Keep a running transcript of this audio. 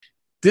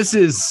This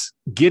is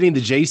getting the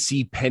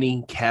J.C.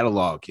 Penney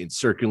catalog and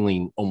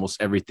circling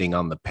almost everything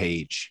on the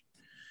page.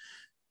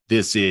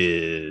 This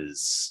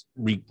is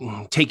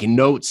taking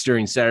notes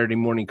during Saturday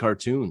morning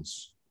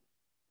cartoons.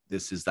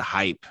 This is the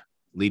hype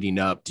leading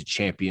up to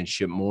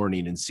championship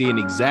morning and seeing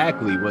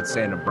exactly what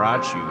Santa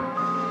brought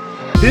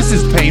you. This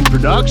is Payne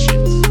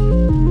Productions.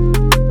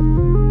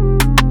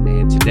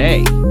 And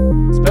today,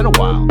 it's been a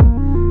while.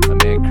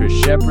 My man Chris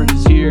Shepard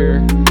is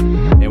here,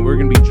 and we're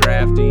going to be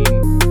drafting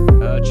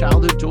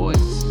childhood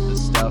toys, the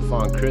stuff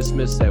on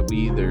Christmas that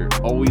we either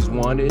always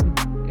wanted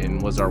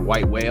and was our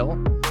white whale,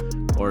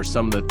 or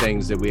some of the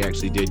things that we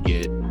actually did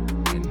get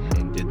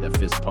and did the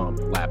fist pump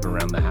lap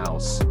around the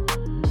house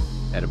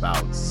at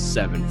about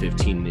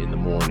 7:15 in the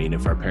morning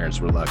if our parents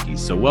were lucky.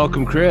 So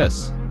welcome,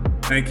 Chris.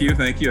 Thank you.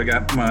 I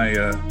got my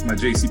my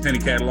J.C. Penney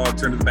catalog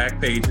turned to the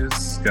back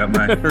pages. Got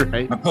my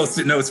right. my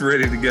Post-it notes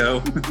ready to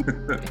go.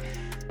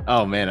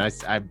 Oh man,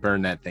 I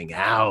burned that thing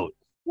out.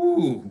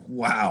 Ooh,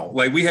 wow!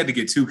 Like we had to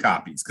get 2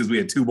 copies because we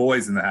had 2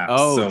 boys in the house.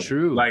 Oh, so,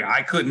 true. Like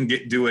I couldn't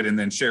do it and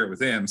then share it with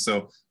him.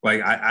 So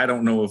like I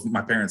don't know if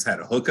my parents had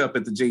a hookup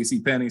at the J.C.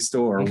 Penney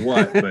store or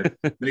what, but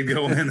they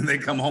go in and they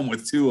come home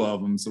with 2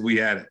 of them. So we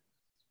had it.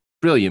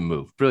 Brilliant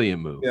move.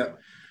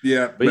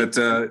 Yeah. But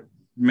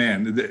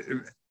man,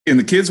 in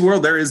the kids'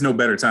 world, there is no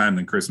better time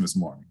than Christmas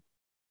morning.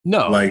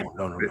 No.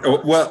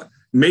 Well,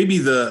 maybe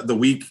the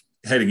week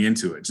heading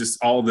into it, just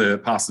all the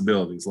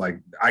possibilities. Like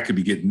I could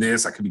be getting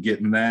this, I could be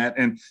getting that.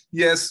 And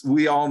yes,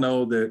 we all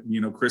know that,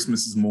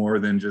 Christmas is more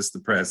than just the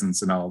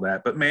presents and all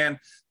that. But man,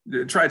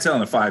 try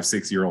telling a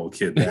 5-6-year-old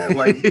kid that.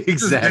 Like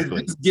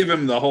exactly. Just give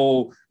him the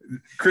whole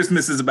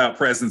Christmas is about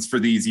presents for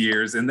these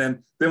years, and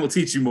then we'll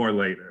teach you more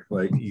later.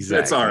 Like exactly.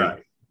 That's all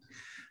right.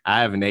 I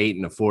have an 8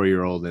 and a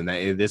 4-year-old, and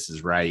this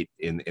is right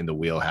in the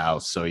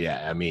wheelhouse. So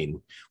yeah, I mean,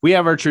 we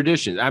have our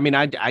traditions. I mean,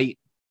 I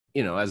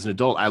as an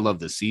adult, I love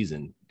the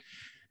season.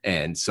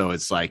 And so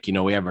it's like,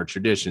 we have our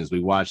traditions.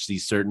 We watch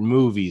these certain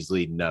movies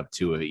leading up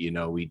to it.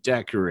 We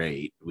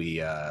decorate, we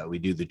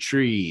do the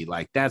tree.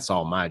 Like that's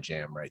all my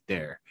jam right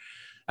there.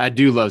 I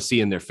do love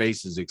seeing their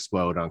faces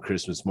explode on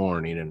Christmas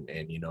morning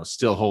and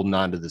still holding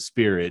on to the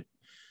spirit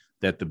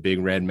that the big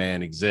red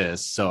man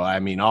exists. So, I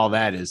mean, all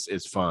that is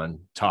fun,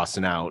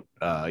 tossing out,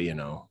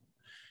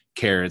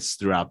 carrots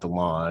throughout the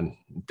lawn,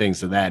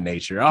 things of that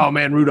nature. Oh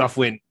man, Rudolph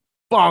went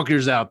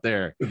bonkers out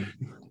there.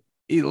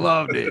 He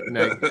loved it.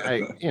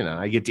 And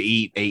I get to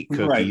eat 8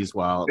 cookies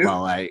while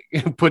I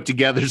put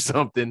together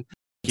something.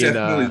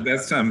 Definitely the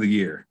best time of the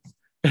year.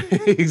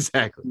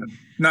 Exactly.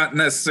 Not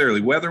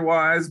necessarily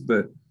weather-wise,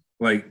 but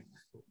like,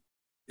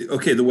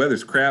 okay, the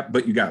weather's crap,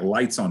 but you got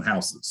lights on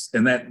houses,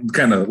 and that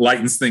kind of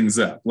lightens things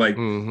up. Like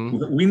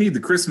we need the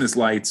Christmas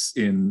lights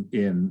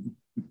in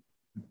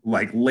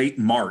like late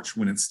March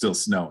when it's still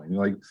snowing.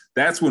 Like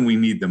that's when we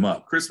need them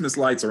up. Christmas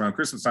lights around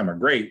Christmas time are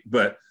great,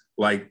 but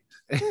like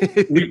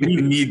we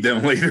need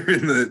them later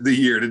in the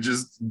year to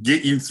just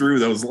get you through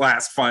those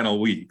last final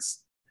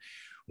weeks.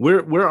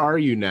 Where are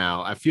you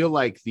now? I feel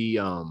like the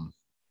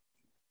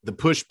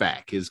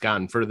pushback has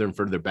gotten further and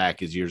further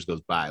back as years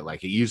goes by.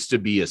 Like it used to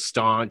be a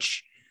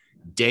staunch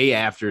day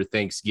after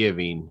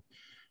Thanksgiving,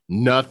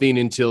 nothing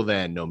until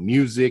then, no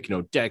music,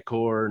 no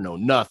decor, no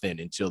nothing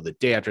until the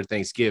day after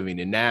Thanksgiving.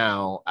 And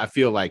now I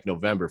feel like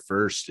November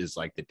 1st is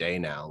like the day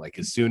now. Like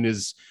as soon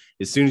as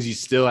you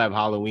still have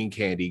Halloween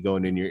candy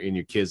going in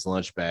your kids'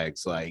 lunch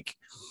bags, like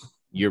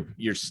you're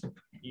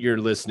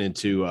listening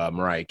to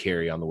Mariah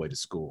Carey on the way to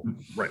school.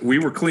 Right. We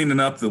were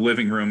cleaning up the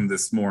living room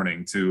this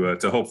morning to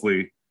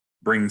hopefully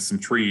bring some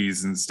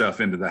trees and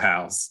stuff into the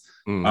house.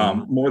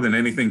 More than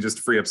anything, just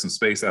to free up some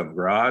space out in the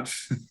garage.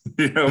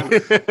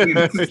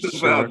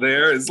 Stuff out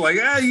there. It's like,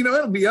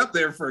 it'll be up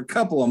there for a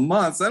couple of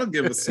months. That'll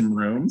give us some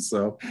room.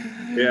 So,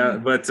 yeah.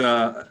 But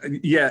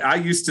I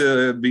used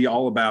to be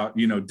all about,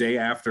 day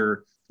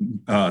after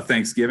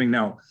Thanksgiving.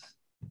 Now,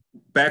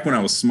 back when I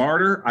was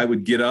smarter, I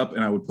would get up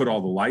and I would put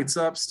all the lights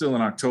up still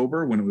in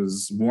October when it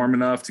was warm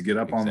enough to get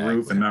up on the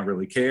roof and not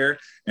really care.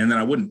 And then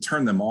I wouldn't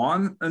turn them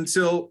on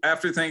until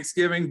after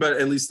Thanksgiving, but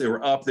at least they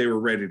were up, they were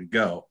ready to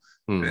go.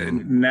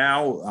 And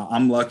now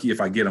I'm lucky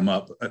if I get them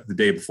up the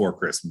day before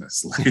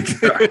Christmas. Like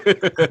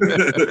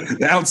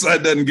the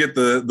outside doesn't get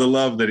the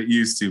love that it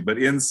used to, but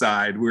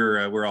inside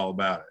we're all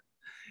about it.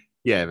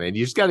 Yeah, man,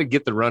 you just got to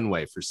get the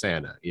runway for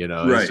Santa.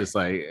 It's just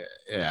like,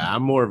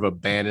 I'm more of a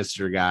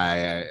banister guy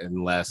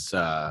and less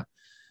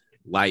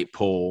light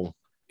pole,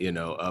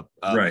 up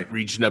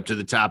reaching up to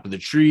the top of the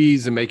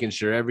trees and making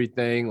sure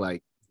everything,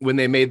 like when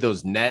they made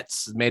those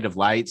nets made of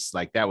lights,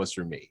 like that was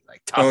for me.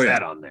 Like toss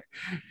that on there.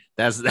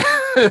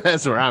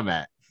 That's where I'm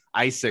at.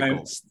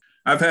 Icicles.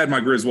 I've had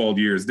my Griswold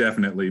years,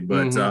 definitely,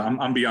 but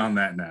I'm beyond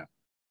that now.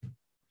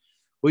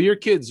 Well, your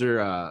kids are,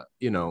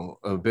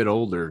 a bit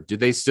older. Do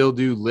they still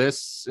do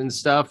lists and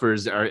stuff, or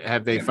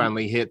have they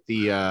finally hit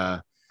the?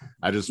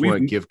 I just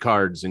want gift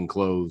cards and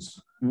clothes.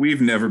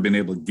 We've never been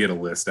able to get a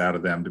list out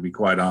of them, to be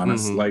quite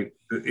honest. Like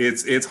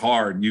it's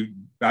hard.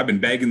 I've been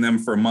begging them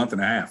for a month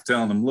and a half,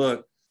 telling them,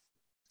 look,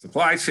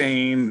 supply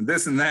chain,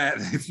 this and that.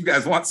 If you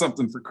guys want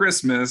something for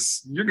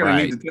Christmas, you're going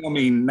to need to tell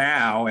me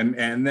now,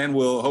 and then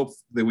we'll hope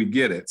that we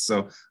get it.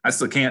 So I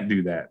still can't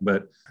do that.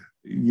 But,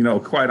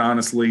 quite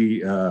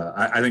honestly,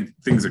 I think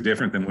things are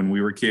different than when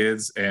we were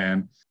kids,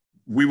 and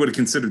we would have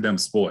considered them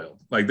spoiled.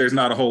 Like, there's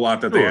not a whole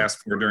lot that they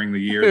ask for during the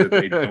year that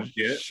they don't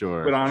get.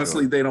 But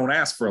honestly, they don't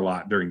ask for a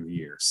lot during the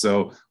year.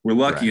 So we're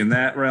lucky in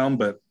that realm.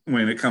 But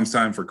when it comes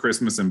time for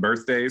Christmas and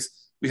birthdays,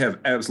 we have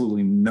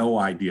absolutely no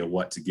idea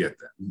what to get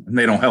them, and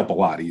they don't help a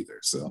lot either.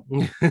 So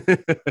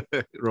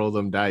roll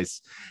them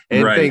dice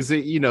and things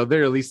that,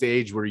 they're at least the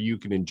age where you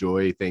can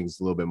enjoy things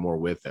a little bit more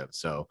with them.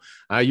 So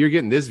you're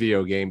getting this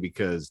video game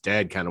because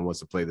dad kind of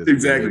wants to play this.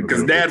 Exactly.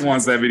 Because dad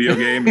wants that video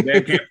game and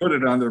dad can't put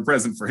it on the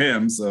present for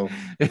him. So,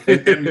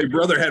 and your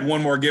brother had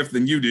one more gift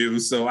than you do.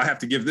 So I have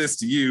to give this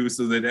to you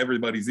so that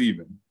everybody's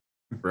even.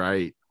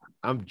 Right.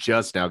 I'm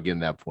just now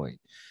getting that point.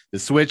 The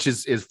Switch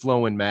is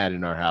flowing mad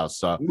in our house.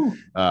 So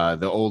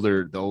the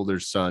older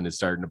son is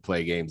starting to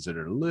play games that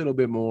are a little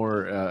bit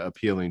more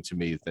appealing to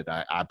me, that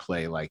I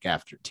play like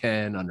after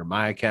 10 under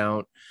my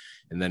account.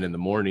 And then in the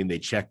morning they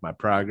check my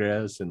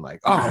progress and like,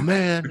 oh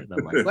man. And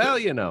I'm like,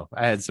 well,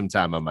 I had some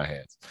time on my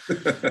hands.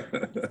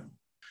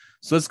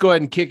 So let's go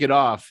ahead and kick it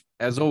off.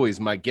 As always,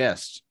 my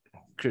guest,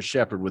 Chris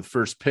Shepard, with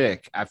first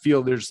pick. I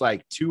feel there's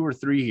like 2 or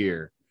 3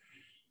 here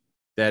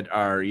that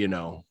are,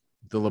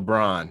 the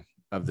LeBron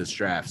of this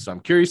draft. So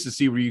I'm curious to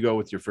see where you go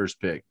with your first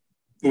pick.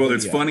 Well,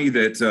 it's funny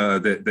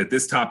that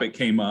this topic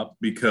came up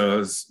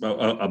because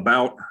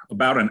about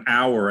an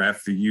hour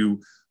after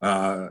you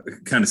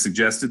kind of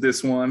suggested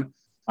this one,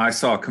 I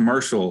saw a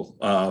commercial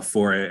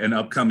for an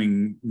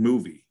upcoming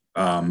movie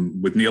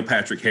with Neil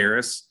Patrick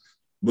Harris.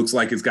 Looks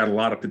like it's got a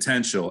lot of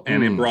potential.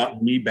 And it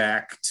brought me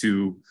back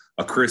to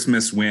a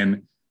Christmas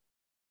when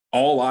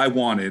all I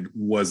wanted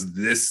was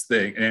this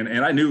thing.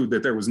 And I knew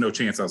that there was no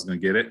chance I was going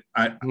to get it.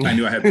 I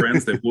knew I had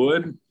friends that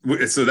would.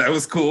 So that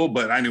was cool,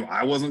 but I knew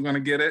I wasn't going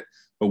to get it.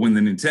 But when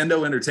the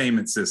Nintendo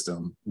Entertainment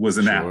System was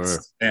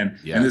announced, and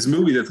this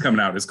movie that's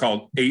coming out is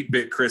called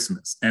 8-Bit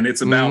Christmas. And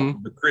it's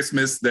about the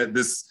Christmas that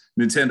this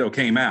Nintendo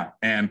came out.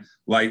 And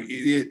like,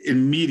 it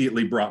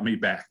immediately brought me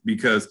back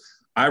because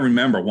I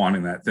remember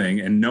wanting that thing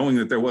and knowing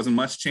that there wasn't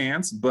much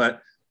chance,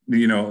 but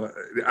you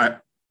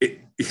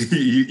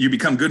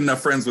become good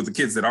enough friends with the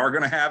kids that are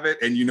going to have it,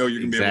 and you're going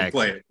to be able to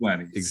play it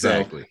plenty.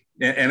 Exactly.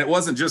 So, and it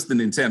wasn't just the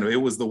Nintendo; it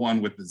was the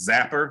one with the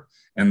zapper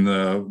and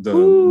the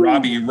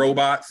Robbie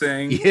robot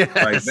thing. Yes.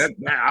 Like that,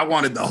 I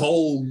wanted the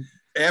whole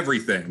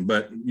everything,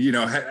 but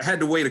had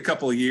to wait a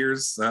couple of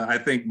years, I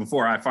think,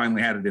 before I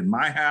finally had it in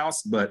my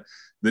house. But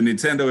the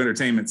Nintendo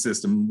Entertainment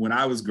System, when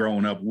I was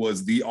growing up,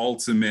 was the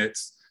ultimate.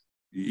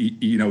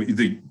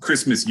 The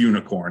Christmas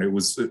unicorn. It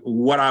was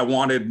what I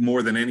wanted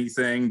more than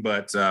anything,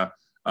 but.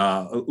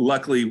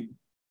 Luckily,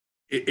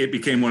 it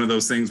became one of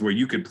those things where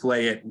you could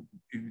play it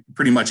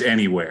pretty much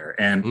anywhere,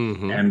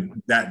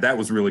 and that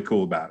was really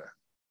cool about it.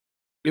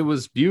 It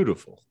was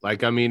beautiful.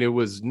 Like, I mean, it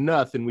was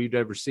nothing we'd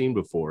ever seen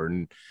before,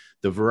 and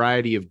the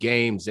variety of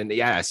games. And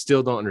I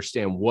still don't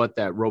understand what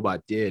that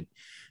robot did,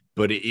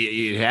 but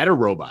it had a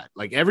robot.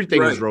 Like,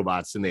 everything was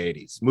robots in the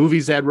 80s.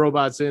 Movies had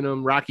robots in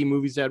them. Rocky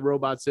movies had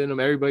robots in them.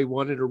 Everybody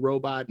wanted a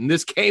robot, and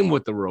this came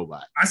with the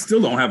robot. I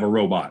still don't have a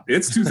robot.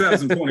 It's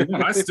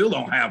 2021. I still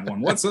don't have one.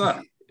 What's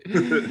up?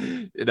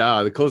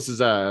 The closest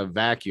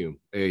vacuum.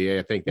 Yeah,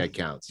 I think that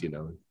counts.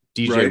 DJ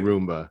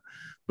Roomba.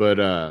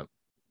 But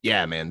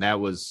man, that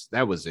was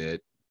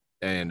it.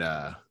 And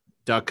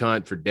Duck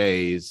Hunt for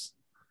days.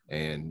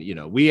 And,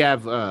 we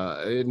have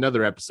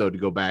another episode to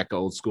go back,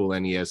 old school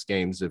NES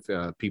games. If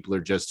people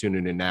are just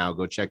tuning in now,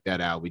 go check that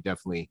out. We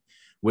definitely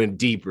went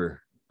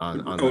deeper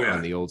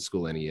on the old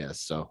school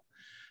NES. So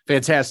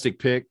fantastic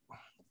pick.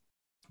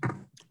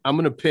 I'm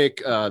going to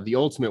pick the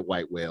ultimate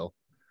white whale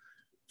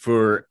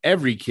for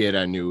every kid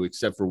I knew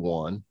except for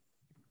one.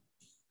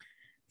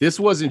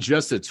 This wasn't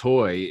just a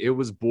toy. It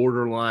was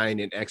borderline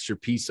an extra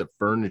piece of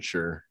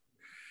furniture.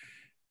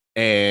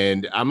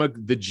 And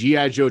the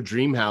G.I. Joe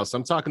Dream House.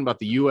 I'm talking about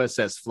the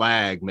USS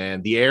Flag,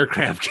 man, the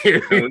aircraft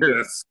carrier.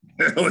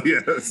 Hell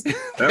yes.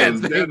 That was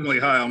definitely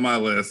high on my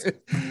list.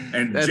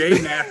 And Jay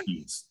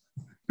Matthews.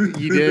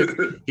 You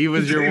did? He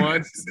was your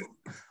one?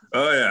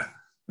 Oh, yeah.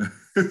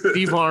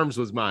 Steve Harms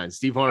was mine.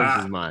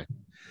 Was mine.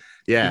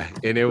 Yeah.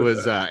 And it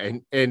was,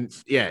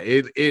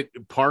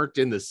 it parked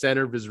in the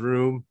center of his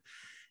room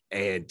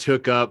and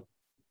took up,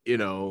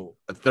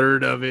 a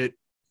third of it.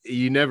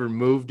 You never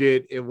moved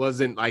it. It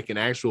wasn't like an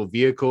actual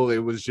vehicle. It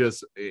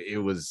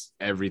was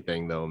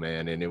everything though,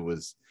 man. And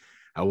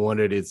I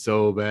wanted it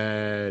so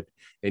bad.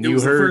 And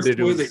you heard it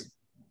was,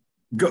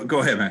 go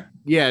ahead, man.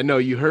 Yeah, no,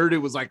 you heard it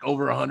was like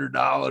over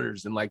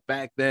 $100. And like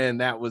back then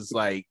that was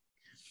like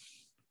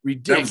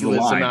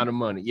ridiculous amount of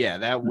money. Yeah,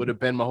 that would have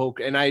been my whole,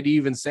 and I'd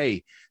even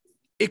say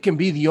it can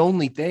be the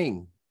only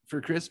thing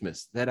for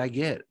Christmas that I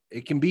get.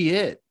 It can be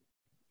it.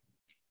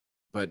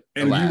 But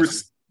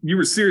you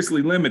were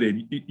seriously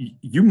limited.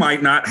 You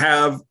might not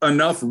have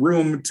enough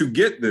room to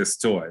get this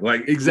toy.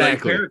 Like,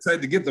 exactly. Like parents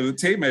had to get the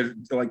tape measure.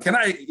 Like, can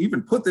I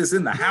even put this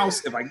in the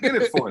house if I get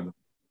it for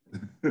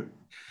them?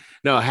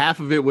 No, half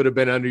of it would have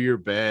been under your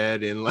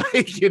bed, and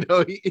like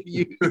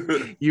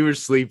you were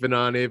sleeping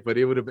on it, but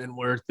it would have been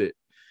worth it.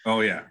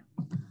 Oh yeah.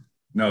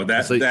 No,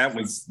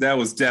 that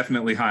was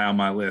definitely high on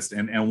my list,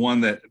 and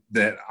one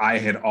that I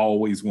had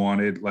always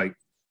wanted. Like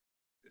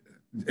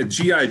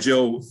G.I.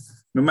 Joe,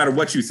 no matter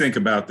what you think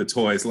about the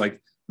toys,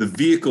 like the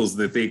vehicles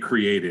that they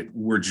created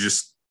were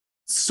just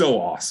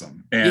so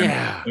awesome.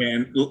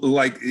 And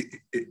like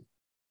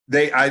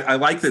I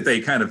like that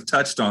they kind of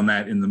touched on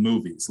that in the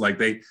movies. Like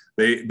they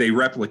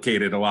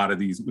replicated a lot of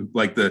these,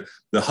 like the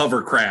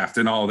hovercraft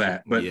and all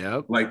that, but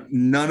like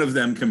none of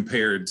them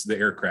compared to the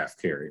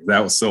aircraft carrier. That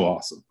was so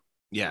awesome.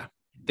 Yeah.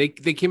 They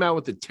came out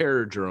with the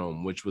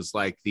Terrordrome, which was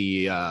like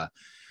the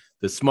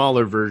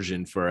smaller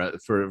version for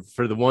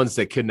the ones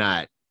that could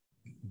not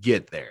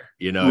get there.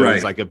 It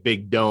was like a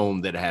big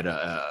dome that had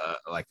a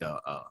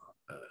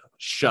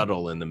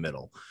shuttle in the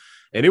middle,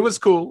 and it was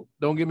cool.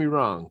 Don't get me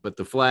wrong, but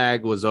the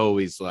flag was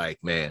always like,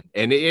 man,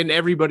 and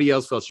everybody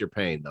else felt your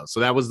pain though.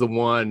 So that was the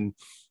one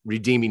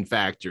redeeming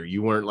factor.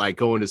 You weren't like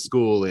going to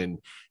school and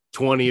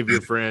 20 of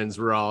your friends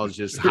were all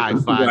just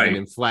high-fiving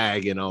and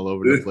flagging all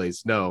over the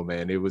place. No,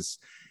 man, it was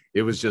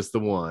just the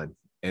one.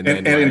 And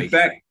in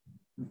fact,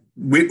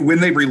 when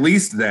they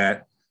released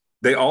that,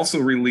 they also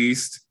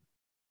released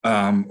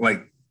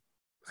like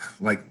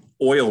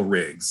oil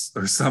rigs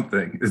or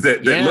something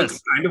that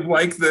looks kind of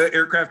like the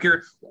aircraft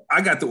carrier. I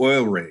got the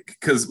oil rig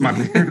because my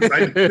parents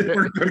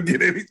weren't going to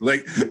get any.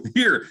 Like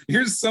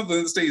here's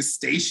something that stays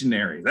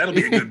stationary. That'll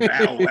be a good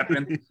battle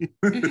weapon.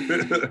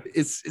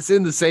 It's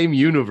in the same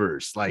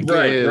universe. Like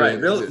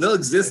right. They'll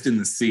exist in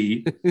the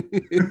sea.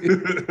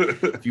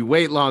 If you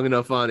wait long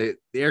enough on it,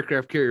 the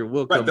aircraft carrier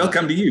will come. They'll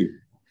come to you.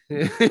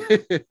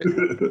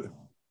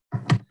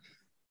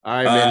 All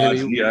right, man.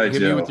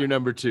 Hit me with your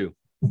number 2.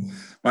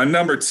 My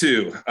number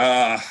 2.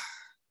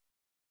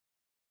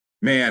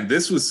 Man,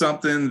 this was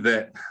something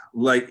that,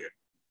 like,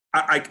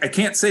 I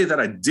can't say that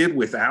I did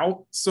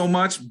without so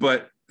much,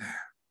 but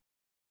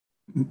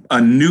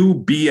a new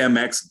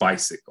BMX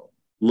bicycle.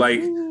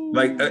 Like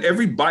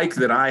every bike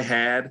that I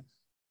had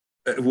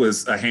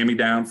was a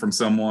hand-me-down from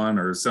someone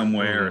or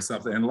somewhere or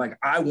something. And like,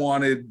 I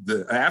wanted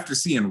after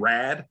seeing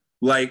Rad,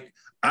 like,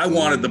 I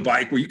wanted the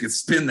bike where you could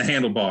spin the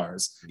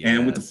handlebars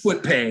and with the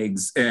foot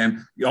pegs and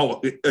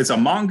it's a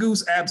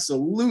mongoose.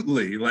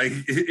 Absolutely. Like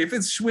if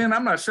it's Schwinn,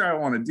 I'm not sure I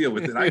want to deal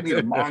with it. I need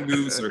a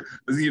mongoose or,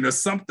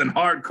 something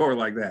hardcore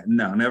like that.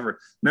 No, never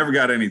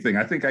got anything.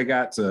 I think I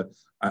got to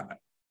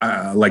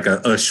like a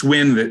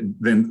Schwinn that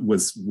then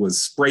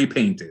was spray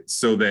painted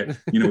so that,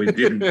 it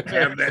didn't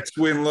have that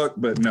Schwinn look,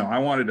 but no, I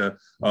wanted a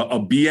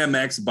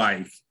BMX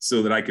bike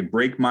so that I could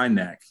break my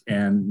neck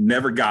and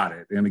never got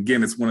it. And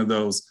again, it's one of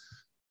those,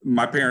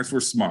 my parents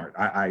were smart.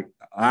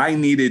 I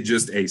needed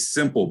just a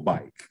simple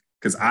bike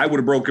because I would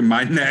have broken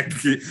my neck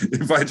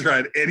if I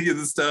tried any of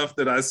the stuff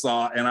that I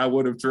saw, and I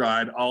would have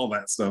tried all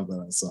that stuff that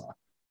I saw.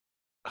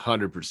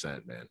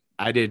 100%, man.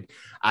 I did.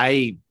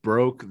 I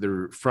broke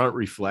the front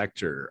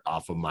reflector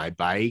off of my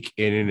bike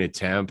in an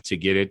attempt to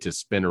get it to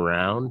spin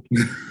around,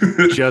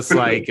 just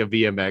like a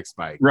BMX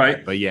bike.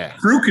 Right. But yeah,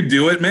 Drew could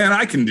do it, man.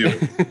 I can do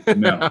it.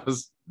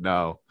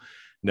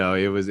 No,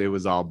 it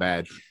was all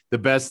bad.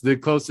 The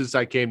closest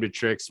I came to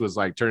tricks was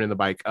like turning the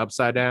bike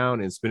upside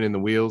down and spinning the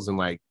wheels and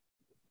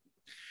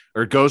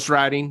or ghost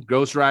riding.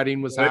 Ghost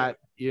riding was hot.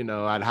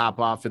 I'd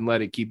hop off and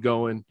let it keep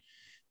going.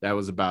 That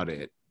was about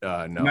it.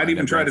 No, not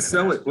even try to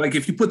sell it. Like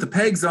if you put the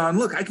pegs on,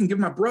 look, I can give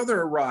my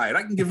brother a ride.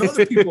 I can give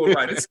other people a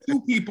ride. It's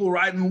 2 people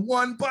riding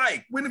one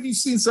bike. When have you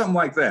seen something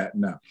like that?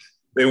 No,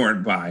 they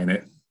weren't buying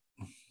it.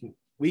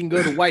 We can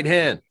go to White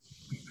Hand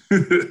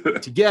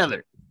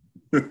together.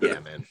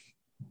 Yeah, man.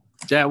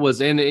 That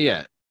was and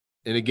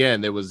again,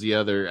 there was the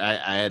other.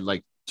 I had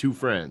like 2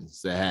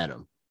 friends that had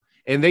them,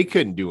 and they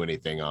couldn't do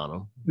anything on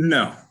them.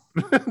 No,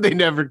 they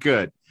never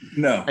could.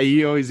 No,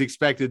 you always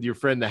expected your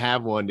friend to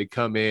have one to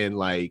come in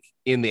like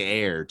in the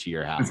air to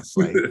your house.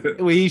 Like,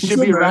 well, he should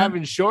be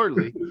arriving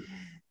shortly.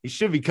 He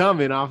should be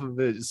coming off of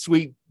a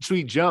sweet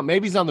jump.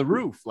 Maybe he's on the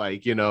roof,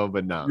 but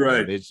no.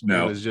 Right. It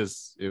was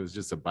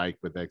just a bike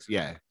with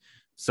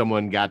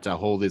someone got to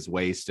hold his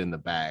waist in the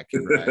back,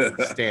 right,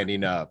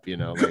 standing up,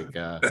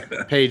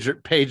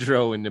 like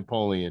Pedro and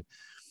Napoleon.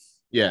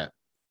 Yeah.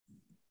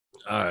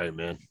 All right,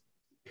 man.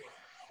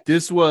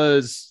 This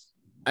was,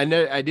 I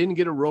didn't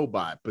get a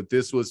robot, but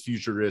this was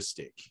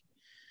futuristic.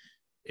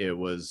 It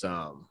was,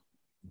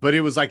 but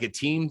it was like a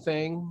team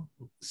thing.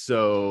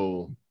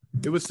 So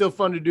it was still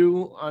fun to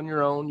do on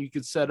your own. You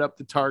could set up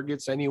the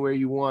targets anywhere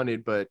you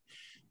wanted, but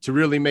to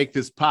really make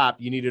this pop,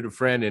 you needed a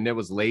friend, and it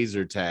was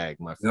laser tag,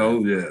 my friend.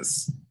 Oh,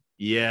 yes.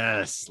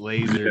 Yes,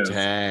 laser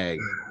tag.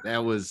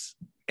 That was,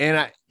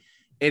 and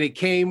it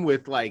came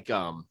with like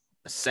a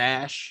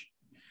sash,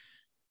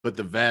 but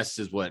the vest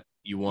is what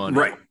you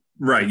wanted.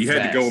 Right. You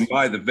had to go and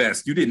buy the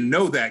vest. You didn't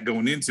know that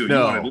going into it.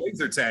 No. You wanted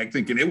laser tag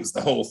thinking it was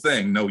the whole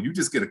thing. No, you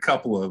just get a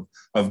couple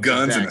of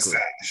guns and a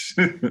sash.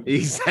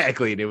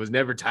 Exactly. And it was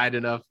never tight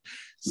enough.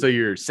 So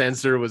your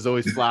sensor was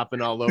always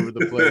flopping all over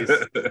the place.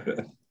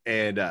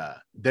 And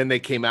then they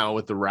came out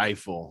with the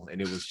rifle,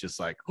 and it was just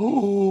like,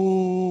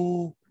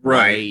 oh,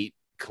 Right. white,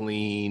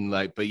 clean,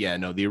 like. But yeah,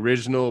 no, the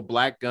original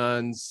black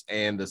guns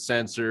and the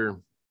sensor,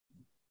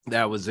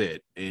 that was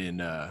it.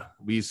 And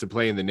we used to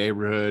play in the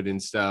neighborhood and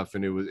stuff,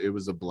 and it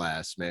was a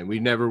blast, man. We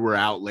never were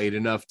out late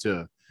enough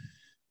to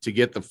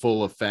get the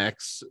full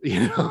effects.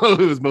 You know,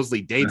 it was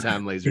mostly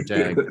daytime laser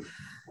tag.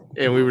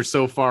 And we were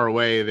so far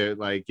away that,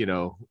 like, you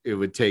know, it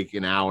would take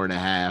an hour and a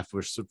half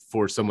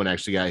before someone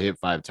actually got hit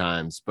 5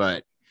 times.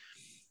 But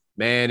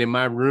man, in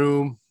my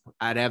room,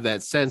 I'd have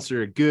that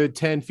sensor a good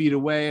 10 feet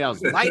away. I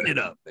was lighting it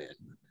up, man.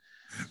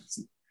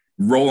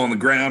 Roll on the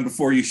ground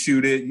before you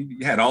shoot it.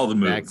 You had all the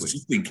moves, Exactly.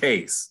 just in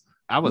case.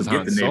 I was We'll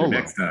on get the neighbor solo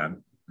next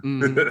time.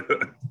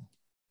 Mhm.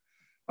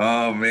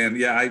 Oh man,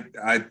 yeah,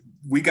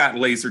 we got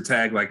laser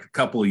tag like a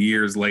couple of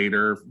years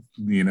later,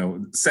 you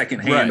know, second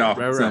hand off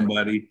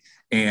somebody.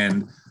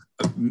 And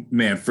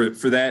man,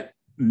 for that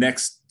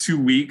next 2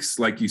 weeks,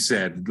 like you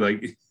said,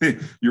 like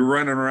you're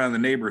running around the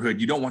neighborhood.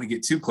 You don't want to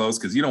get too close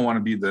because you don't want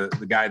to be the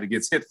guy that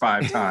gets hit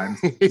 5 times.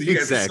 So you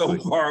guys are so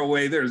far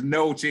away, there's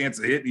no chance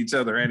of hitting each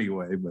other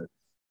anyway, but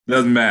it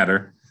doesn't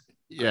matter.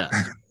 Yeah.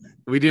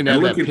 We didn't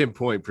have that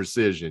pinpoint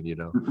precision, you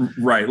know.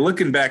 Right.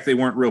 Looking back, they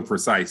weren't real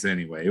precise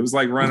anyway. It was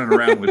like running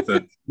around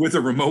with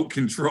a remote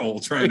control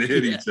trying to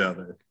hit each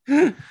other.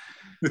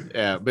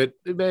 Yeah, but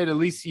man, at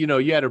least, you know,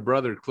 you had a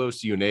brother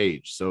close to you in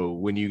age. So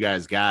when you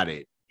guys got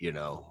it, you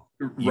know,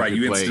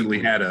 you instantly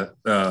had an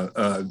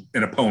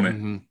opponent.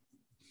 Mm-hmm.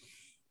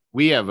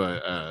 We have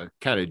a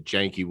kind of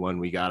janky one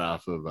we got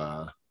off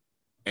of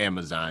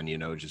Amazon, you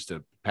know, just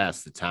to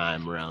pass the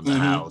time around the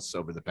house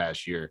over the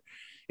past year.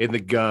 And the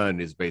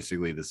gun is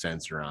basically the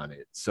sensor on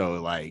it.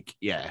 So, like,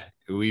 yeah,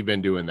 we've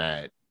been doing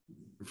that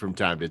from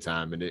time to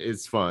time, and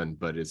it's fun,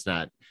 but it's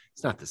not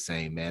the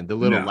same, man. The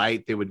little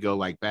light, they would go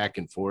like back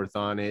and forth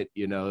on it,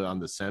 you know, on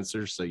the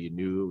sensor, so you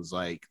knew it was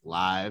like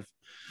live.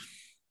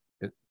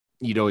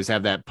 You'd always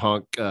have that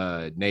punk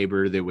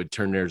neighbor that would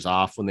turn theirs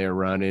off when they were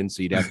running,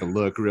 so you'd have to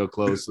look real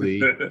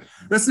closely.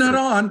 That's not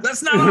on.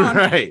 That's not on.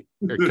 Right.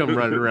 They come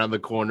running around the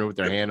corner with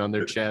their hand on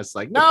their chest,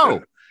 like,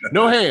 no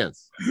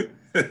hands.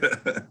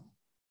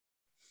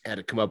 Had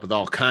to come up with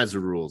all kinds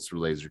of rules for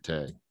laser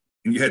tag.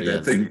 And you had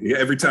that thing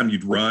every time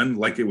you'd run,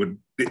 like it would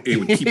keep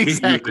hitting you in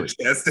the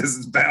chest as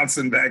it's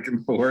bouncing back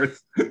and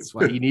forth. That's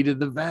why you needed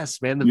the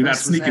vest, man. You're not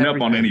sneaking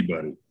up on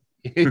anybody.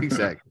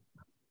 Exactly.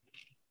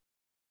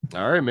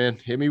 All right, man.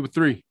 Hit me with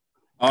 3.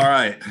 All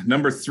right.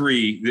 Number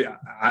 3.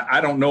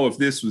 I don't know if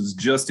this was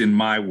just in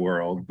my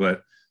world,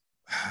 but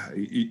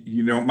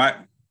you know,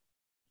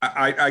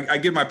 I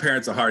give my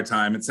parents a hard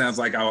time. It sounds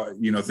like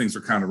things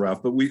are kind of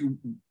rough, but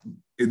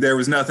there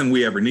was nothing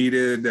we ever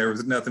needed. There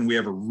was nothing we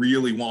ever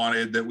really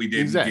wanted that we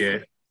didn't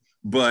get.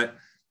 But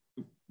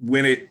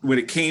when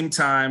it came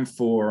time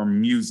for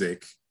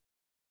music,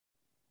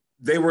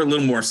 they were a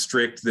little more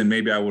strict than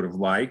maybe I would have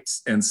liked.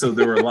 And so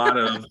there were a lot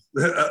of,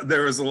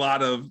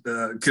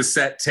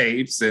 cassette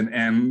tapes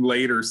and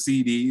later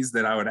CDs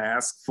that I would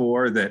ask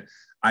for that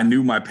I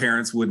knew my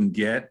parents wouldn't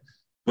get.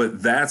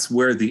 But that's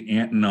where the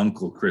aunt and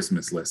uncle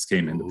Christmas list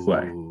came into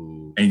play. Ooh.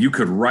 And you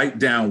could write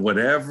down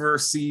whatever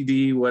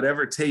CD,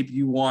 whatever tape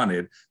you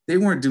wanted. They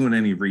weren't doing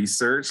any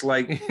research.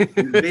 Like they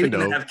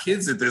didn't have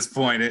kids at this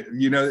point.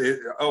 He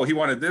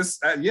wanted this.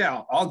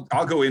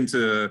 I'll go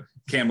into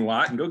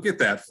Camelot and go get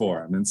that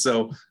for him. And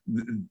so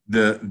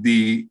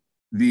I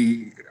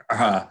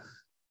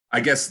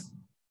guess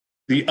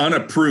the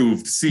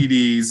unapproved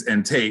CDs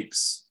and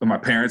tapes of my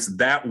parents,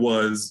 that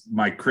was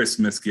my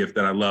Christmas gift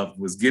that I loved,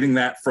 was getting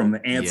that from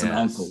the aunts and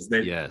uncles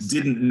that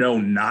didn't know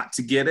not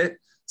to get it.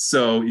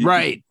 So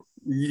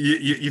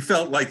you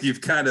felt like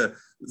you've kind of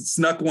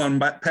snuck one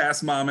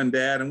past mom and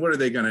dad, and what are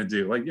they going to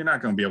do? Like, you're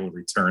not going to be able to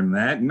return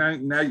that.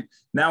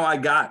 Now I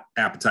got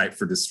Appetite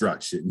for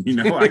Destruction. You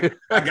know,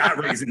 I got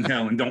Raising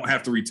Hell and don't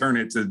have to return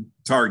it to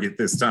Target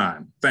this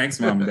time. Thanks,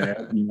 mom and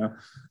dad. You know,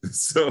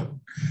 so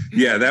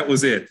yeah, that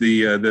was it.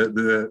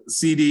 The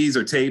CDs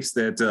or tapes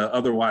that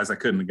otherwise I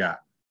couldn't have got.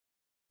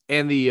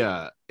 And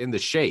the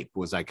shape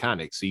was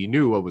iconic, so you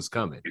knew what was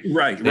coming.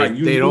 Right.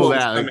 You knew what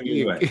was coming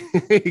anyway.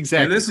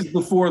 Exactly. And this is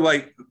before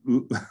like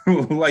you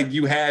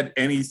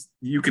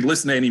could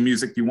listen to any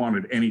music you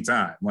wanted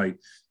anytime. Like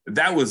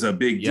that was a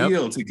big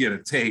deal to get a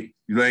tape.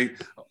 Like,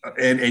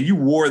 and you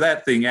wore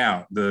that thing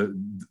out. The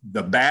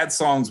bad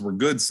songs were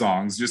good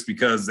songs just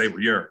because they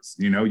were yours.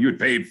 You know, you had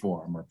paid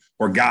for them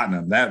or gotten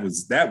them. That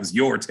was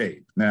your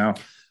tape. Now.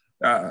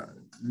 I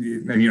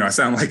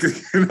sound like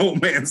an old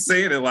man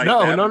saying it like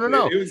that.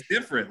 No. It was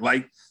different.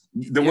 Like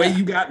the way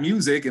you got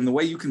music and the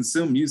way you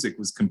consume music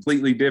was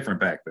completely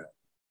different back then.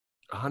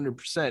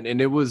 100%.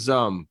 And it was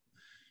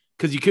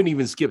because you couldn't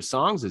even skip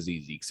songs as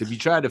easy. Because if you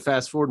tried to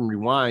fast forward and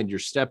rewind, you're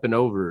stepping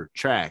over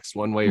tracks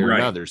one way or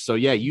another. So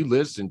yeah, you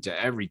listened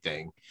to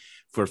everything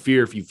for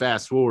fear if you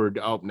fast forward,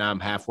 now I'm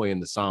halfway in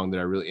the song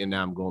and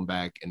now I'm going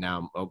back, and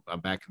now I'm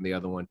back in the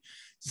other one.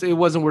 So it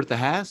wasn't worth the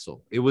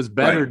hassle. It was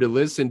better to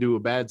listen to a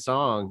bad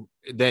song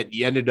that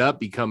ended up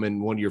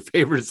becoming one of your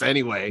favorites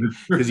anyway,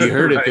 because you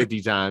heard it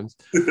 50 times,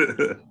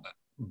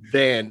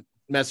 than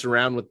mess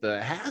around with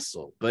the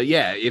hassle. But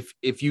yeah,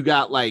 if you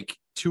got like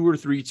 2 or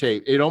 3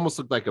 tape, it almost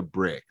looked like a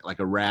brick, like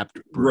a wrapped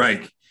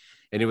brick. Right.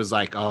 And it was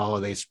like, oh,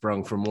 they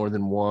sprung for more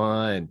than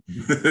one.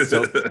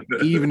 So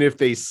even if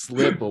they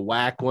slip a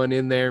whack one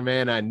in there,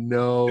 man, I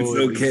know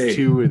it's okay.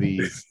 2 of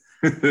these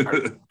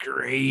are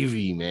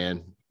gravy,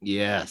 man.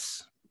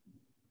 Yes.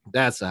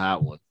 That's a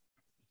hot one.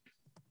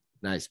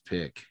 Nice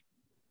pick.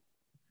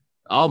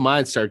 All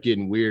mine start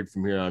getting weird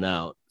from here on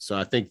out. So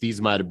I think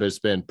these might have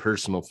just been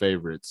personal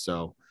favorites.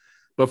 So,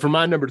 but for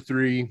my number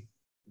 3,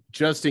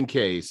 just in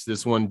case,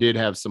 this one did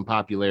have some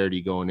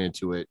popularity going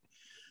into it.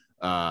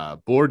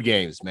 Board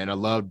games, man. I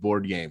loved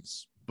board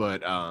games.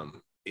 But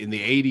in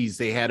the 80s,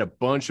 they had a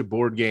bunch of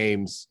board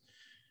games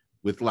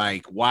with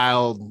like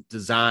wild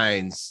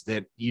designs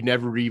that you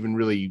never even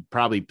really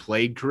probably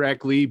played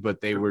correctly,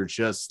 but they were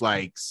just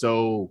like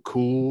so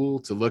cool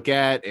to look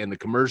at. And the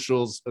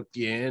commercials hooked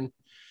you in.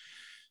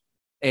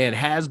 And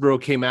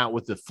Hasbro came out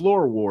with the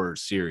Floor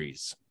Wars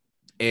series.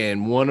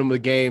 And one of the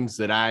games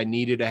that I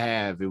needed to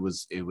have, it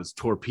was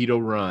Torpedo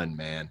Run,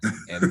 man.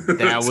 And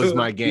that was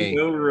my game.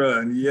 Torpedo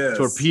Run, yes.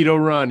 Torpedo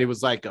Run. It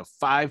was like a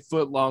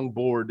 5-foot long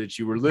board that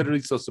you were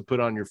literally supposed to put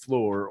on your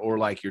floor or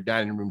like your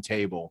dining room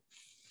table.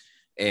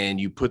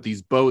 And you put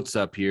these boats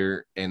up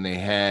here, and they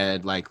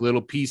had like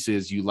little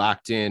pieces you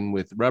locked in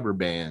with rubber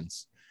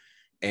bands.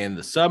 And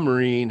the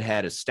submarine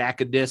had a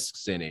stack of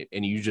discs in it,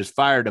 and you just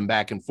fired them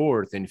back and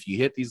forth. And if you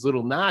hit these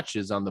little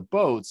notches on the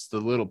boats, the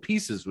little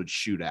pieces would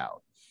shoot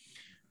out.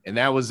 And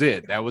that was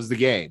it. That was the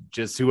game.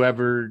 Just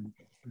whoever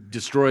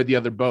destroyed the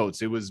other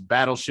boats. It was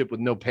Battleship with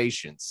no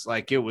patience.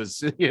 Like it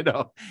was,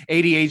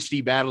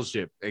 ADHD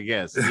Battleship, I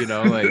guess,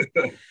 like.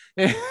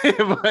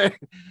 But,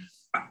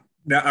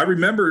 now I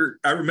remember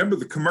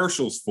the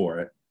commercials for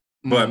it,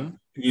 but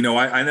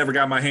I never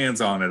got my hands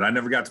on it. I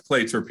never got to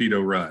play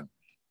Torpedo Run.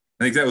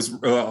 I think that was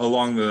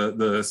along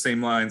the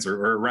same lines or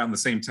around the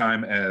same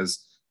time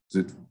as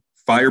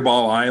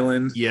Fireball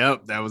Island.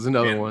 Yep, that was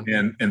another one.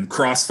 And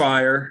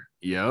Crossfire.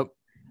 Yep.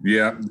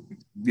 Yeah.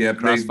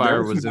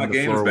 Crossfire was in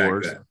the Floor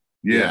Wars.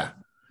 Yeah.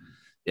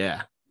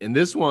 And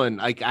this one,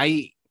 like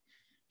I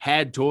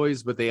had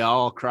toys, but they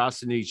all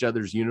crossed into each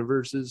other's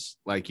universes.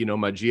 Like,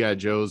 my G.I.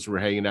 Joes were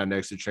hanging out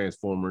next to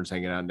Transformers,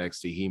 hanging out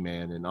next to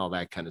He-Man and all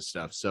that kind of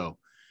stuff. So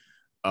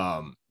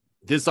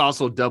this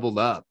also doubled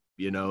up,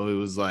 it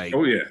was like,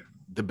 oh yeah,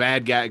 the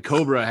bad guy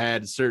Cobra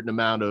had a certain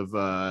amount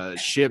of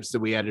ships that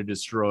we had to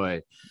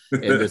destroy.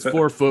 And this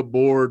 4-foot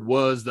board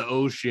was the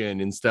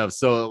ocean and stuff.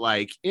 So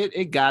like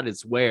it got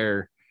its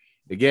wear.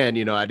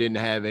 Again, I didn't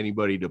have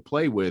anybody to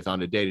play with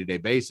on a day-to-day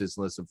basis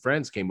unless some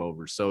friends came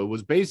over. So it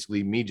was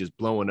basically me just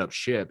blowing up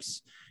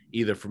ships,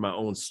 either for my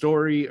own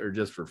story or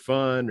just for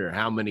fun, or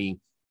how many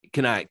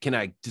can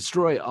I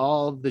destroy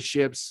all the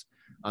ships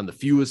on the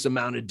fewest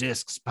amount of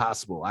discs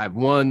possible. I have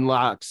one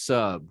locked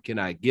sub. Can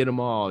I get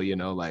them all?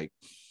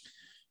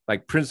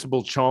 Like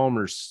Principal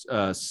Chalmers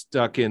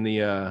stuck in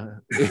the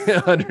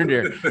under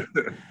there.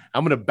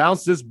 I'm gonna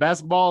bounce this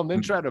basketball and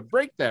then try to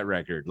break that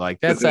record.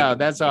 Like that's how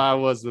I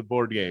was with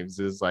board games.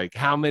 Is like,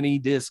 how many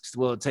discs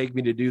will it take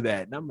me to do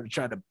that? And I'm gonna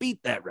try to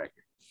beat that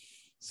record.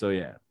 So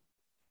yeah,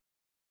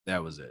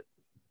 that was it.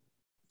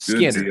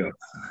 Skinner.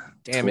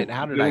 Damn it!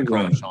 How did I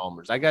call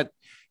Chalmers? I got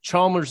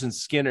Chalmers and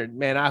Skinner.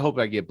 Man, I hope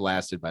I get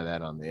blasted by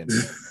that on the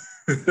internet.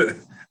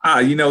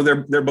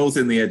 They're both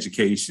in the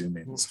education.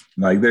 It's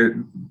like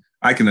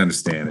I can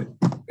understand it.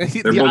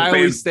 I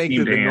always think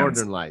of the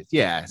Northern Lights.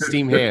 Yeah,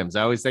 steam hams.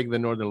 I always think of the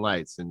Northern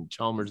Lights and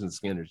Chalmers and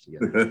Skinner's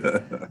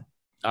together.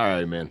 All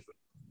right, man.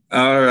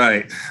 All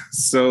right.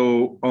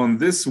 So on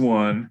this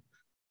one,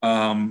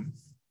 I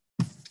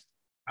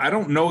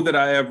don't know that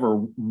I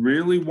ever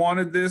really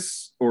wanted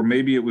this, or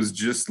maybe it was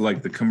just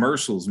like the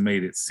commercials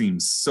made it seem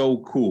so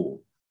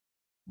cool.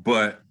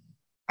 But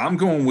I'm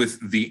going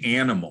with the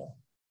Animal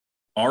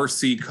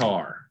RC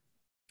car.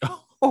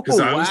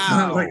 Because I was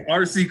like,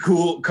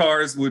 RC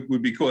cars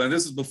would be cool. And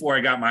this was before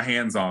I got my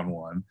hands on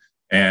one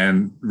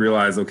and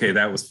realized, okay,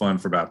 that was fun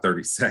for about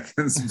 30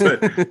 seconds.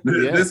 But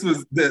this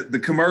was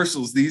the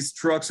commercials. These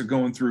trucks are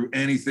going through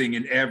anything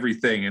and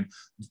everything. And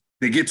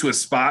they get to a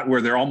spot where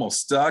they're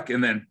almost stuck.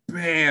 And then,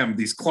 bam,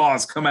 these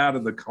claws come out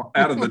of the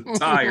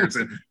tires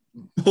and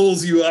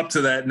pulls you up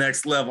to that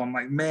next level. I'm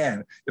like,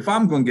 man, if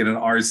I'm going to get an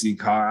RC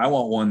car, I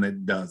want one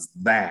that does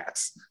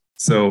that.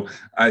 So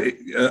I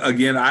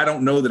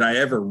don't know that I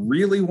ever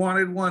really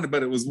wanted one,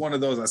 but it was one of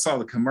those. I saw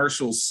the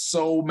commercials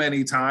so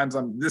many times.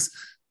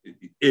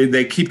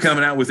 They keep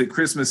coming out with it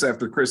Christmas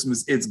after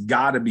Christmas. It's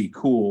got to be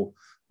cool.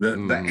 The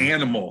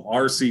Animal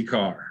RC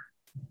car.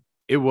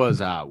 It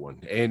was a hot one,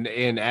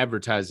 and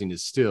advertising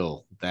is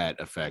still that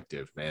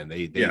effective, man.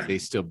 They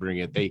still bring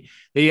it.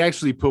 They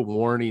actually put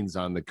warnings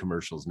on the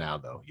commercials now,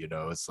 though.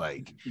 It's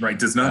like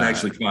does not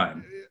actually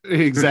climb.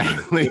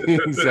 Exactly.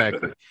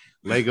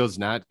 Lego's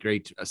not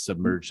great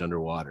submerged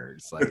underwater.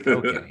 It's like,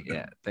 okay,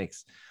 yeah,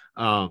 thanks.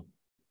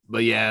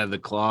 But yeah, the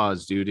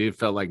claws, dude, it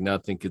felt like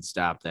nothing could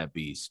stop that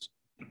beast.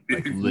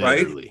 Like,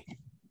 literally. Right?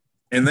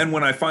 And then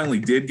when I finally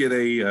did get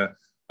an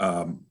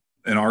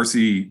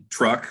RC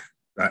truck,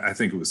 I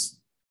think it was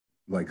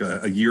like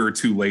a year or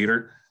two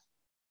later.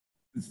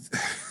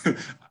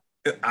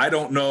 I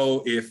don't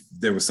know if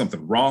there was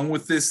something wrong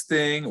with this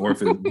thing or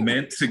if it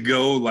meant to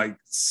go like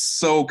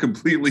so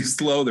completely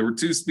slow. There were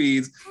two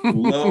speeds,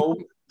 low,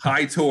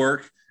 high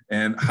torque,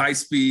 and high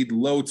speed,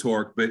 low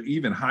torque. But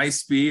even high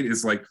speed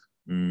is like,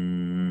 like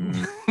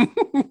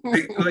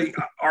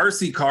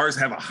RC cars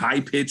have a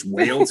high pitched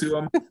wail to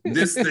them.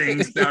 This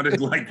thing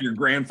sounded like your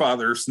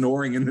grandfather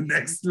snoring in the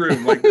next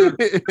room. Like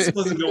this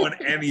wasn't going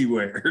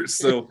anywhere.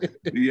 So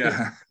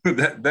yeah,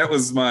 that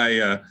was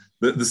my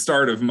the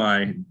start of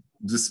my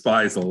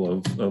despisal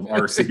of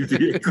RC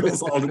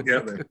vehicles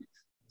altogether.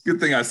 Good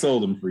thing I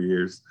sold them for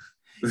years.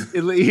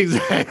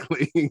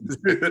 Exactly.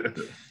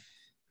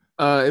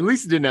 At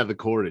least it didn't have the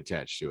cord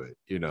attached to it.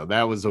 You know,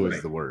 that was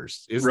always the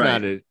worst. It's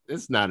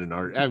not an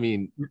art. I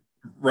mean,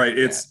 right.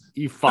 It's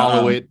you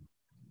follow it.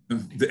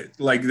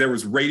 Like there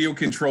was radio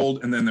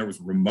controlled and then there was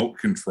remote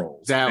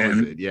controls. That was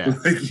it. Yeah.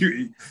 Like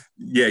you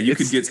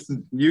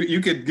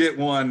could get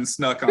one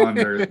snuck on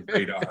their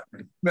radar.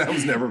 That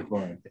was never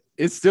fun.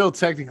 It's still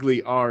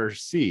technically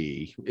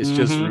RC. It's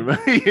just,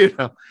 you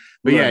know,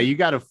 but yeah, you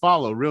got to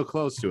follow real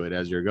close to it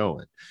as you're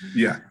going.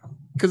 Yeah.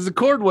 Because the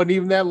cord wasn't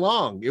even that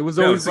long. It was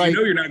always so like, you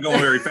know, you're not going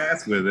very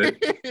fast with it.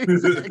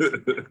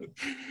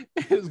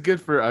 It was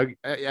good for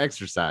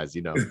exercise,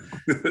 you know.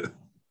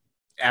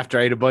 After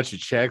I ate a bunch of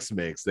Chex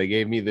Mix, they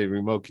gave me the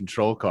remote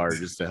control card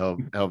just to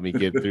help me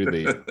get through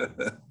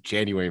the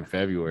January and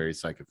February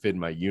so I could fit in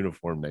my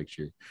uniform next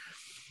year.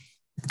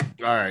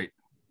 All right.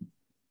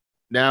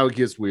 Now it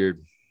gets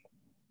weird.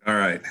 All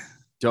right.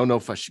 Don't know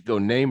if I should go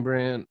name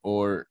brand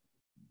or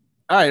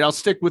all right, I'll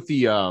stick with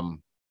the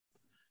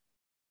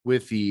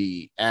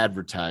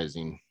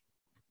advertising.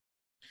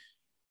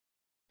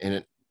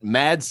 And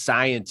Mad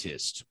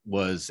Scientist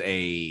was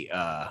a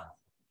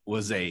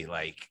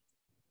like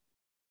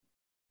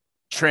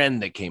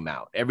trend that came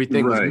out.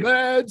 Everything was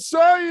Mad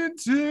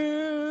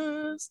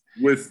Scientist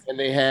and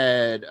they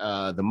had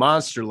the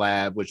Monster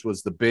Lab, which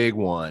was the big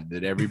one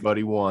that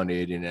everybody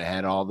wanted, and it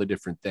had all the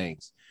different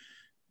things.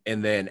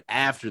 And then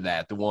after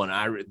that, the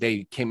one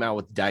they came out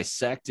with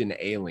Dissect an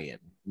Alien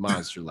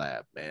Monster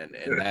Lab, man,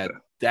 and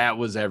that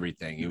was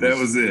everything. That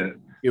was it.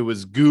 It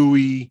was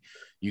gooey.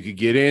 You could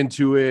get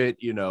into it,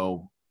 you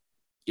know.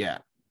 Yeah.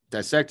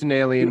 Dissect an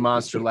Alien,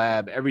 Monster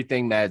Lab,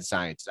 everything Mad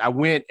Scientist. I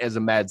went as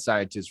a Mad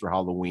Scientist for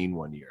Halloween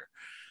one year.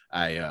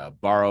 I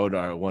borrowed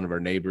one of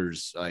our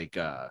neighbors, like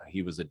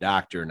he was a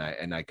doctor,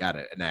 and I got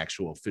an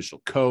actual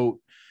official coat.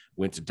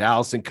 Went to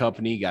Dallas and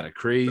Company, got a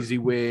crazy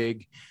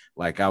wig.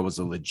 Like I was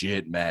a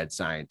legit Mad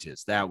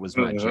Scientist. That was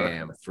my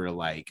jam for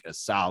like a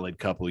solid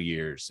couple of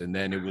years. And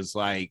then it was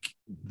like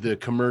the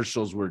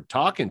commercials were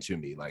talking to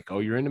me like, oh,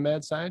 you're into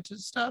Mad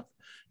Scientist stuff?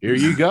 Here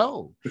you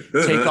go.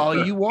 Take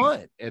all you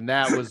want. And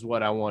that was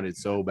what I wanted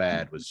so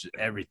bad, was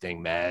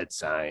everything Mad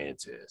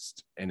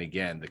Scientist. And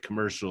again, the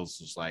commercials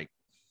was like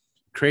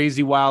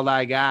crazy wild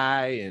eye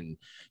guy. And,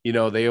 you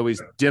know, they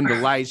always dim the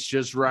lights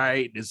just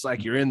right. It's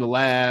like you're in the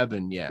lab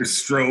and yeah.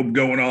 There's strobe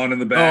going on in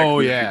the back. Oh,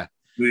 yeah.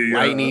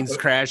 Lightning's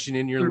crashing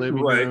in your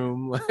living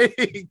room.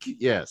 Like,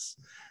 yes.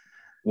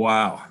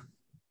 Wow.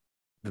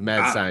 The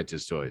Mad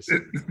Scientist toys.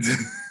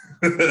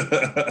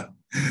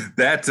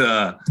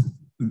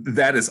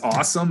 That is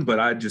awesome,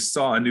 but I just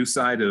saw a new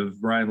side of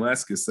Ryan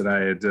Leskis that I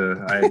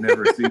had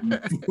never seen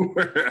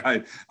before.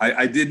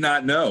 I did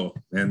not know,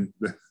 and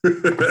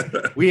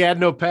we had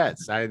no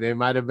pets. They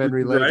might have been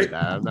related.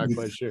 Right? I'm not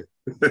quite sure.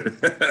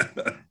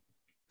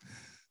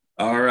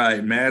 All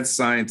right, Mad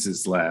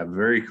Scientist Lab,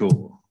 very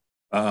cool.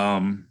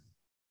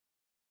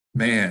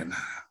 Man,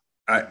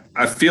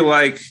 I feel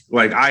like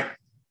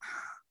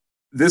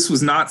this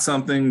was not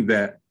something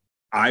that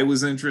I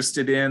was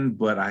interested in,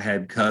 but I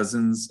had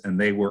cousins and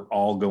they were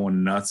all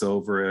going nuts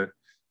over it.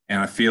 And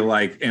I feel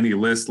like any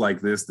list like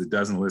this that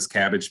doesn't list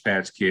Cabbage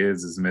Patch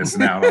Kids is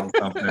missing out on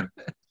something.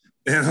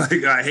 And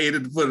like, I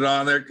hated to put it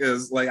on there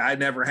because like I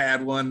never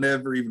had one,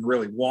 never even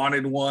really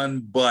wanted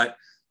one, but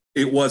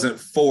it wasn't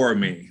for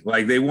me.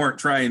 Like they weren't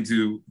trying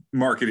to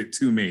market it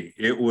to me.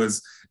 It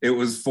was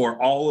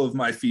for all of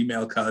my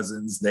female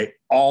cousins. They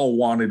all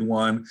wanted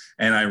one.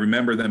 And I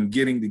remember them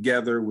getting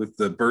together with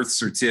the birth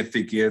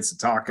certificates,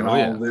 talking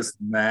this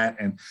and that.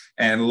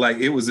 And like,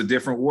 it was a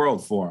different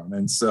world for them.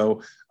 And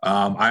so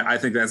I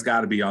think that's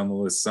got to be on the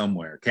list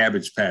somewhere.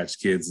 Cabbage Patch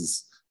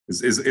Kids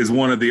is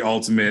one of the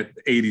ultimate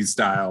 80s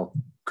style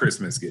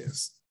Christmas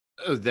gifts.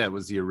 That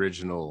was the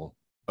original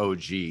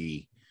OG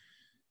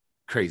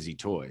crazy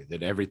toy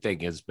that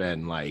everything has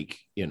been like,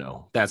 you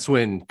know, that's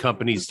when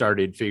companies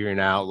started figuring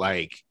out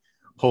like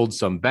hold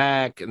some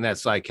back. And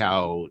that's like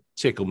how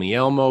Tickle Me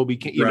Elmo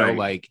became, you know,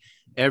 like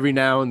every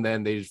now and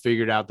then they just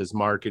figured out this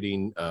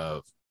marketing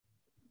of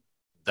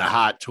the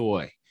hot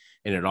toy,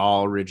 and it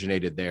all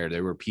originated there.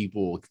 There were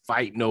people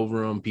fighting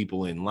over them,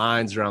 people in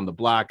lines around the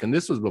block. And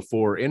this was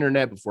before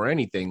internet, before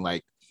anything.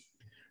 Like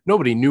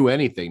nobody knew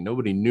anything.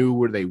 Nobody knew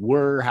where they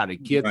were, how to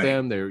get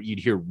them there. You'd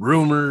hear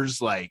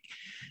rumors, like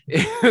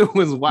it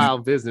was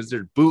wild business.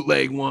 There's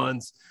bootleg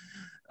ones.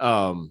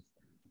 I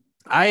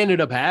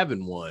ended up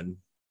having one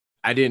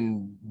I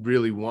didn't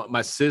really want.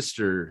 My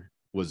sister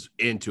was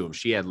into them.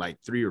 She had like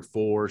 3 or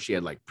 4. She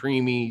had like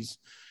preemies.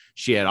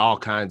 She had all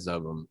kinds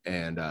of them,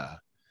 and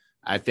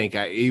I think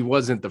it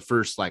wasn't the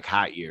first like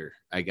hot year.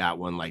 I got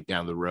one like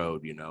down the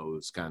road. You know, it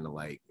was kind of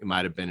like it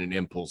might have been an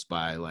impulse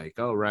buy, like,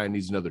 oh, Ryan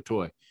needs another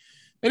toy.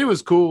 And it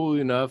was cool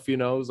enough, you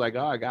know. It was like,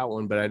 oh, I got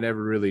one, but I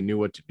never really knew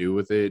what to do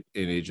with it.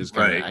 And it just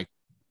kind of,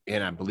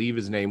 and I believe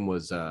his name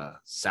was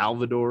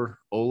Salvador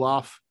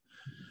Olaf.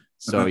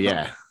 So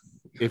yeah,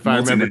 if I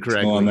remember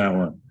correctly, on that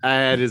one, I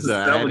had his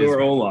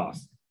Salvador Olaf.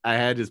 I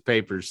had his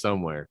papers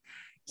somewhere.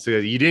 So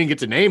you didn't get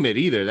to name it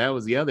either. That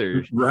was the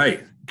other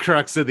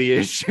crux of the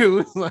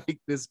issue. Like,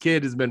 this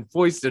kid has been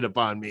foisted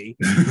upon me,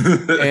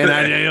 and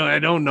I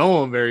don't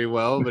know him very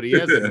well, but he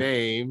has a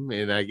name,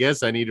 and I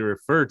guess I need to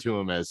refer to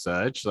him as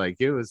such. Like,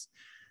 it was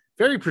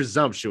very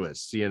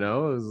presumptuous, you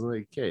know. It was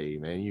like, hey,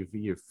 man,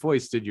 you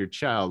foisted your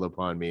child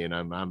upon me, and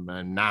I'm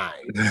a 9.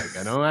 Like,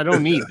 I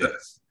don't need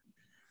this.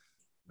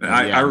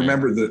 I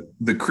remember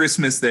the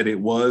Christmas that it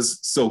was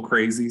so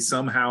crazy.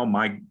 Somehow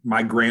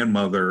my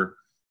grandmother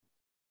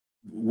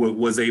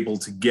was able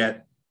to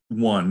get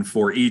one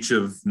for each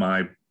of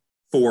my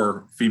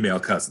 4 female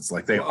cousins.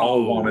 Like, they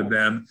all wanted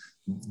them.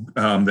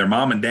 Their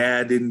mom and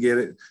dad didn't get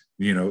it.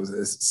 You know,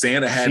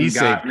 Santa hadn't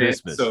gotten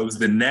it. So it was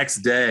the next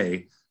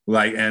day.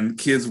 Like, and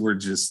kids were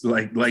just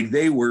like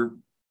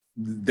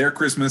their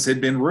Christmas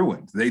had been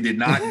ruined. They did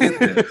not get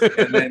this.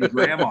 And then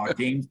grandma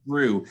came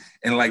through,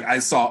 and like, I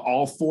saw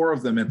all 4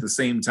 of them at the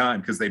same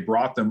time, because they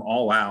brought them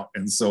all out.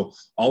 And so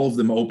all of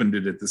them opened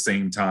it at the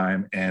same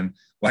time. And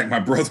like, my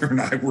brother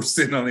and I were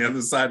sitting on the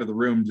other side of the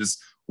room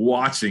just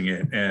watching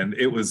it. And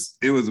it was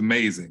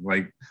amazing.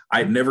 Like,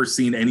 I'd never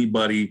seen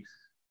anybody,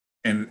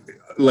 and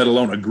let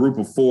alone a group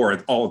of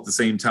 4 all at the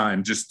same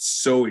time,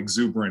 just so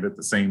exuberant at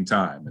the same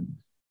time. And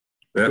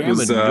that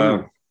was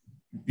that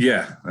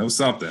was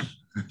something.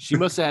 She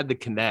must have had the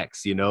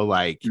connects, you know,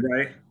 like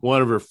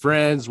one of her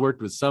friends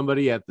worked with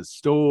somebody at the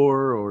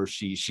store, or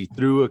she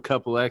threw a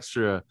couple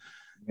extra,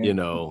 you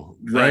know,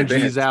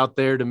 Angie's out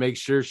there to make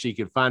sure she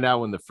could find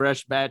out when the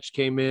fresh batch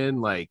came in.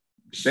 Like,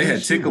 they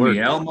had Tickle Me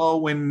Elmo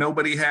when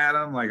nobody had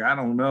them. Like, I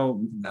don't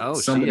know.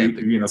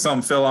 Somebody,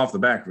 something fell off the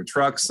back of a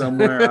truck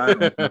somewhere. I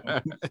don't know.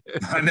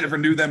 I never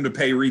knew them to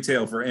pay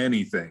retail for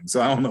anything,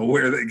 so I don't know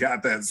where they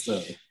got that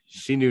stuff.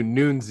 She knew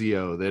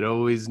Nunzio that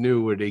always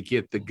knew where they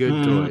get the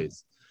good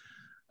toys.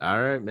 All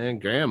right, man.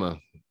 Grandma.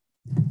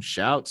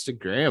 Shouts to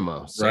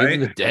Grandma. Saving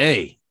the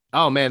day.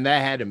 Oh, man,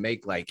 that had to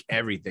make like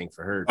everything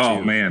for her, too.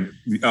 Oh, man.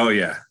 Oh,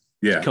 yeah.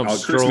 Yeah. Come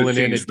strolling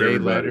in a day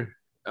later.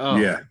 Oh,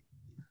 yeah.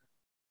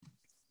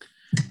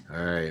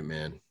 All right,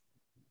 man.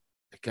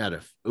 I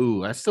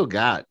still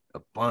got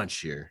a bunch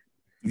here.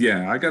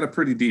 Yeah, I got a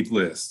pretty deep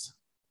list.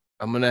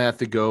 I'm going to have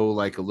to go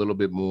like a little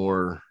bit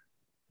more.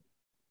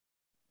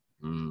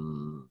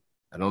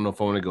 I don't know if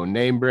I want to go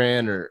name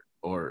brand or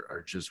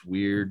just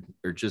weird,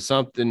 or just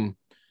something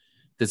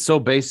that's so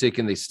basic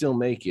and they still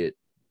make it.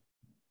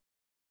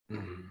 All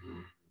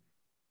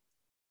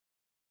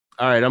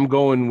right, I'm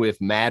going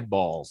with Mad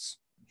Balls.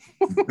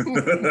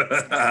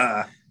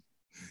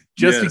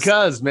 Just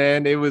because,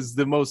 man, it was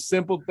the most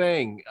simple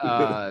thing.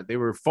 They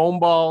were foam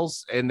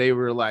balls, and they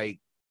were like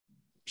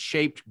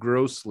shaped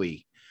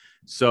grossly.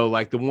 So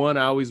like, the one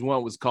I always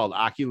want was called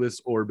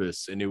Oculus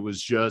Orbis, and it was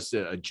just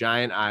a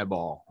giant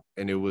eyeball.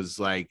 And it was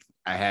like,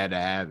 I had to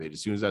have it.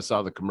 As soon as I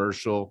saw the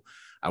commercial,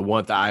 I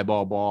want the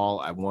eyeball ball.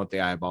 I want the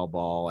eyeball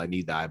ball. I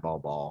need the eyeball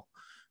ball.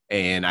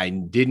 And I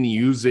didn't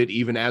use it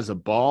even as a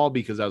ball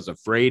because I was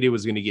afraid it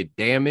was going to get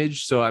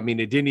damaged. So, I mean,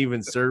 it didn't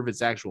even serve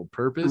its actual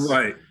purpose.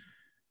 Right.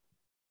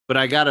 But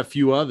I got a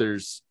few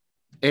others.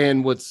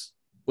 And what's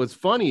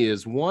funny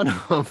is one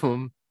of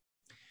them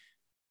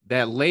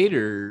that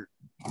later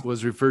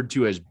was referred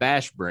to as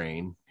Bash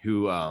Brain,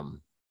 who,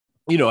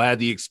 had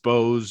the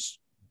exposed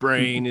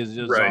brain. Is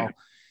just all.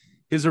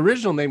 His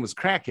original name was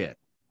Crackhead.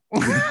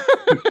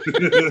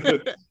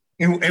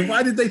 And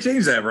why did they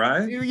change that,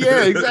 Ryan?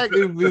 Yeah,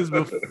 exactly.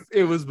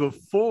 It was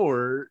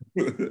before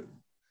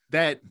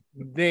that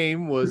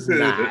name was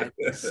not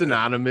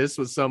synonymous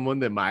with someone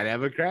that might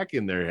have a crack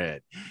in their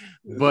head.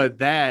 But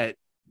that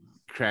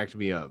cracked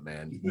me up,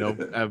 man.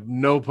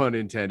 No pun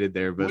intended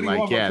there, but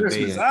like,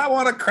 I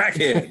want a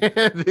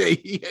crackhead.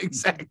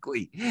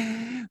 Exactly.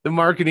 The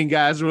marketing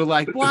guys were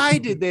like, why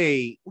did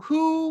they?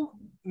 Who?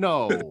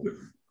 No.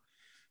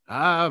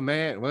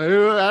 Man.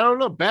 Well, I don't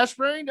know. Bash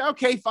Brain?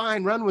 Okay,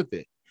 fine. Run with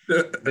it.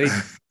 They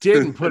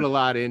didn't put a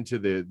lot into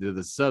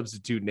the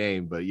substitute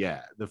name, but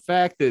yeah, the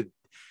fact that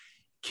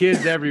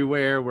kids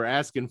everywhere were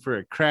asking for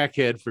a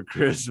crackhead for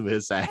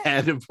Christmas, I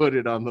had to put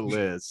it on the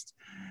list,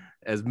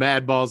 as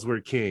Mad Balls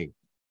were king.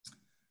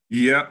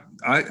 Yeah,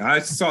 I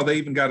saw they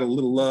even got a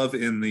little love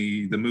in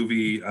the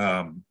movie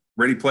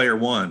Ready Player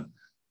One,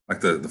 like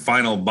the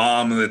final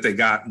bomb that they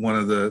got one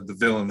of the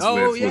villains with.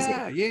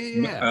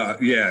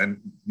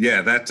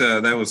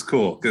 That was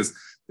cool, because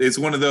it's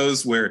one of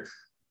those where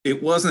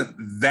it wasn't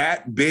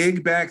that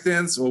big back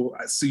then, so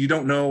you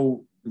don't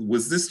know,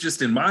 was this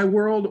just in my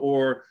world,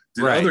 or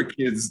did other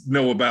kids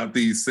know about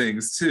these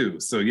things too?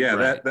 So yeah,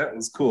 that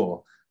was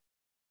cool.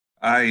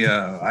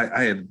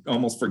 I had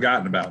almost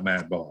forgotten about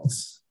Mad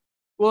Balls.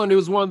 Well, and it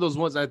was one of those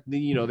ones that,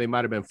 they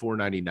might have been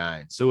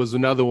 $4.99. So it was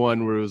another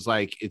one where it was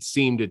like, it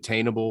seemed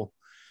attainable.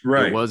 It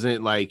Right.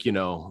 wasn't like,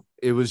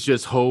 it was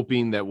just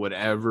hoping that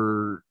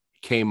whatever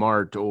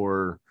Kmart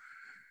or,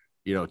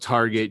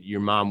 Target your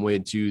mom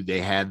went to,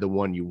 they had the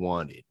one you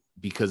wanted,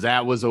 because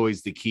that was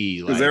always the key.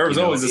 Because Like, there was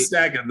always a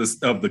stack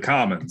of the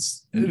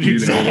commons.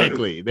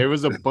 Exactly. There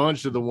was a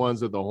bunch of the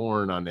ones with the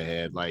horn on the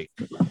head. Like,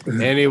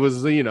 and it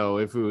was,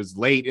 if it was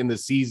late in the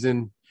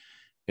season,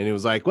 and it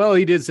was like, well,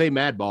 he did say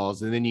Mad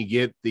Balls, and then you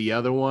get the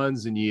other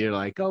ones, and you're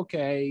like,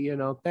 okay,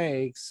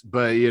 thanks.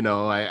 But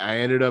I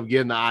ended up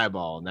getting the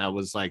eyeball, and that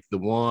was like the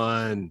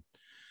one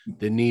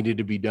that needed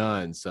to be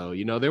done. So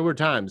there were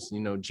times,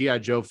 GI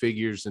Joe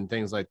figures and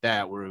things like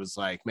that, where it was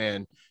like,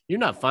 man, you're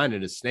not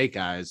finding a Snake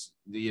Eyes,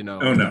 Oh,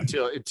 no.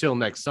 until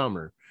next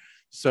summer.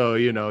 So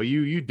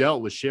you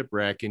dealt with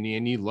Shipwreck, and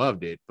you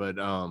loved it, but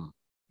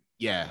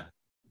yeah.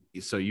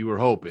 So you were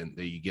hoping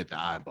that you get the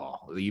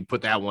eyeball, you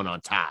put that one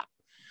on top.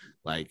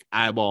 Like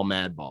eyeball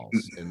Mad Balls,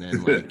 and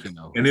then like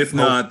and if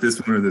not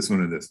this one or this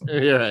one or this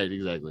one. Yeah, right,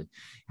 exactly.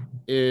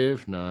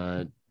 If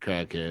not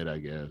Crackhead, I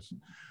guess.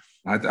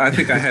 I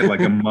think I had like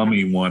a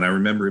mummy one. I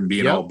remember him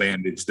being all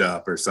bandaged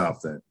up or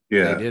something.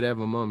 Yeah, they did have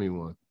a mummy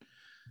one,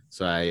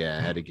 so I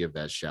had to give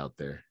that shout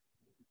there.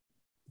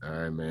 All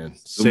right, man.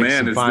 So,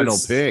 man, final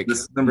pick. This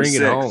is number Bring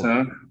 6, it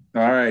home.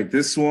 Huh? All right,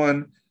 this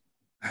one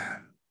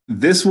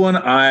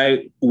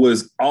I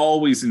was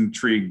always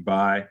intrigued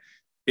by.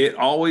 It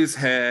always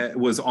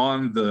was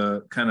on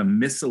the kind of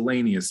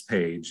miscellaneous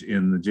page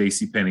in the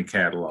JCPenney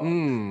catalog.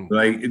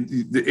 Like,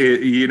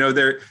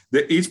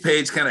 each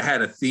page kind of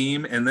had a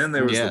theme, and then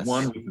there was the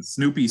one with the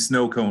Snoopy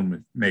snow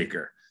cone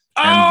maker.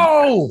 And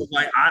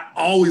I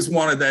always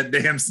wanted that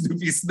damn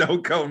Snoopy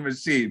snow cone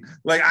machine.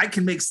 Like, I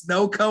can make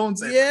snow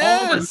cones at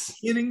home. Are you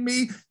kidding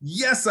me?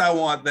 Yes, I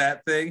want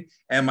that thing.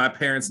 And my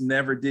parents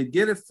never did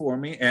get it for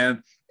me.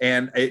 And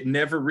it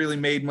never really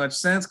made much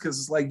sense, because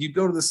it's like, you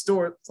go to the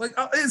store, it's like,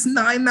 oh, it's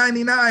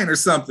 $9.99 or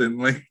something.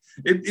 Like,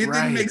 it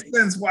didn't make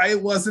sense why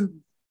it wasn't.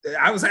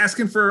 I was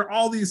asking for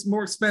all these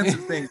more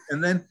expensive things.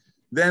 And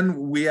then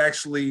we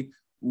actually,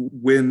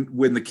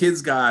 when the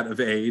kids got of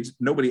age,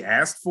 nobody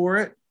asked for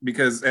it,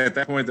 because at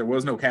that point there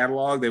was no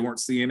catalog. They weren't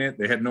seeing it.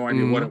 They had no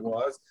idea what it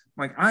was.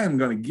 I'm like, I am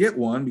going to get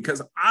one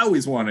because I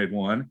always wanted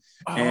one.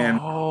 And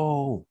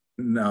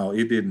no,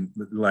 it didn't.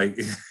 Like,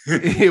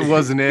 it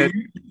wasn't it.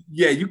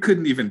 Yeah, you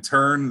couldn't even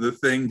turn the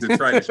thing to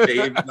try to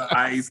shave the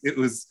ice. It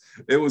was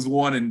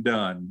one and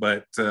done.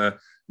 But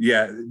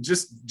yeah,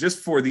 just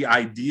for the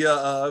idea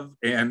of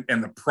and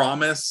the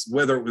promise,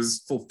 whether it was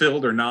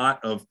fulfilled or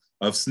not, of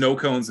snow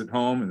cones at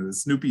home, and the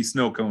Snoopy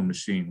snow cone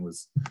machine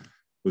was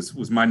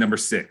my number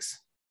 6.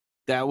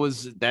 That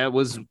was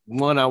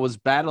one I was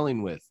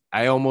battling with.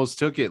 I almost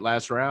took it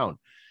last round.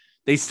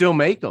 They still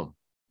make them.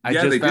 I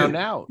just found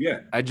out. Yeah,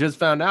 I just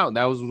found out.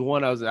 That was the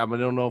one I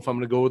don't know if I'm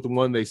going to go with the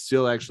one they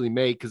still actually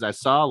make, because I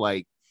saw,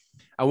 like,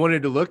 I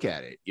wanted to look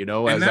at it,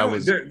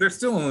 they're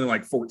still only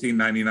like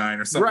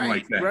 $14.99 or something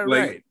like that.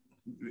 Right.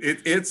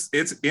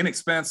 It's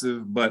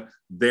inexpensive, but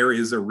there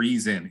is a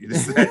reason it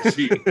is that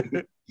cheap.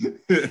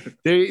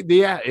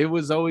 It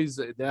was always,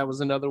 that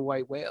was another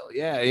white whale.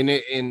 Yeah.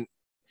 And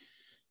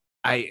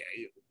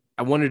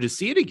I wanted to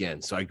see it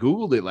again. So I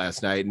Googled it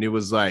last night, and it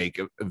was like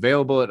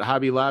available at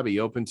Hobby Lobby,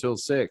 open till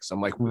 6.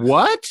 I'm like,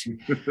 what?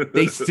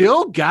 They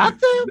still got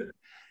them?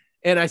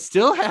 And I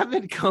still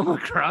haven't come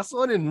across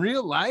one in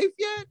real life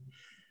yet.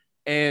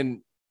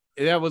 And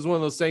that was one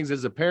of those things,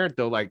 as a parent,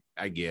 though, like,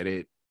 I get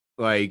it.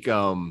 Like,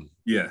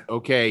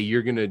 okay,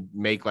 you're going to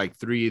make like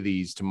 3 of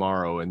these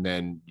tomorrow, and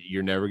then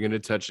you're never going to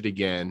touch it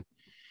again.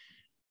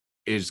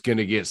 It's going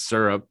to get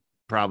syrup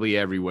probably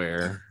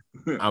everywhere.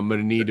 I'm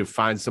going to need to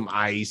find some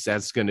ice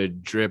that's going to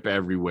drip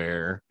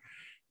everywhere.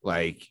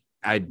 Like,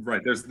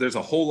 there's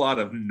a whole lot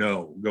of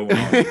no going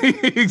on.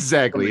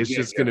 Exactly. It's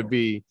just going to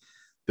be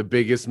the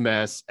biggest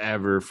mess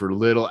ever for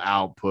little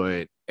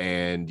output,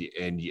 and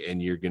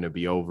you're going to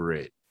be over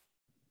it.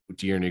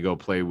 You're going to go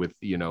play with,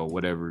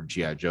 whatever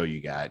GI Joe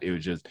you got. It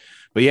was just,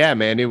 but yeah,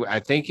 man,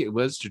 I think it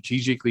was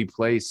strategically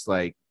placed.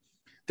 Like,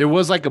 there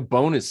was like a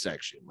bonus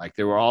section. Like,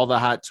 there were all the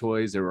hot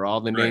toys, there were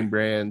all the name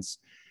brands.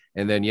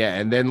 And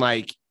then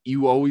like,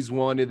 you always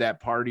wanted that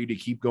party to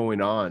keep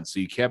going on.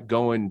 So you kept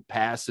going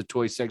past the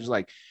toy section.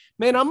 Like,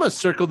 man, I'm going to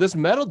circle this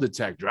metal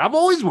detector. I've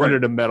always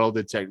wanted a metal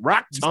detector.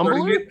 Rock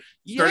tumbler.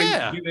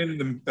 Starting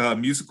getting the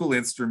musical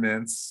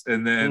instruments,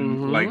 and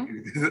then like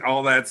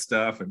all that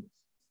stuff. And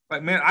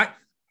like, man,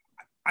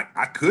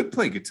 I could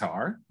play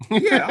guitar.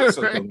 Yeah, I'll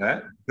circle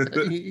that.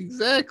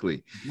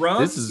 Exactly.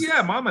 Drums.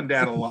 Mom and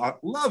Dad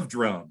love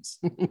drums.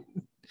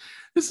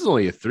 This is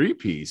only a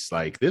 3-piece.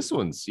 Like, this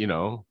one's,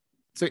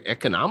 it's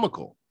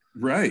economical.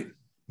 Right.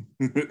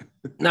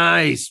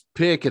 Nice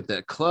pick at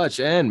the clutch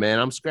end, man.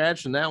 I'm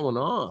scratching that one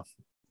off.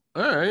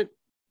 All right.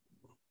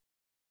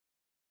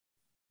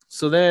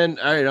 So then,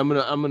 all right,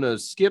 I'm gonna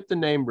skip the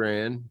name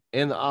brand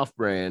and the off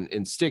brand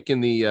and stick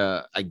in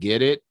the I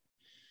get it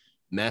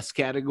mess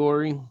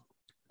category.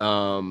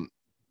 For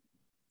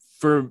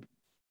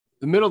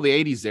the middle of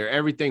the 80s there,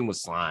 everything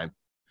was slime.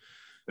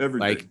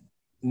 Everything. Like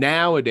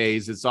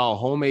nowadays, it's all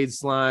homemade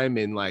slime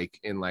and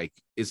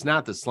it's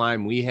not the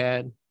slime we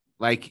had.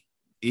 Like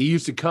it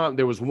used to come,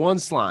 there was one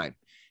slime,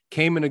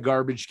 came in a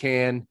garbage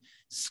can,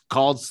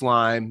 called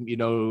slime. You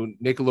know,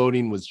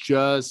 Nickelodeon was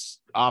just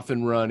off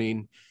and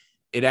running.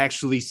 It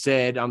actually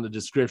said on the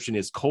description,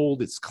 it's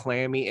cold, it's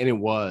clammy, and it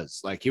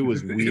was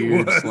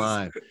weird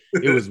slime.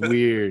 It was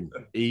weird.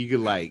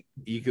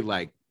 You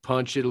could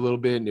punch it a little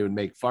bit and it would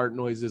make fart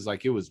noises.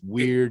 Like it was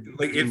weird.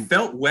 It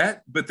felt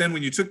wet, but then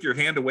when you took your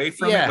hand away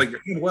from it, like your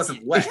hand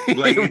wasn't wet.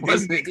 Like it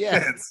wasn't make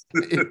sense.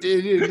 It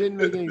didn't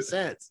make any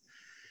sense.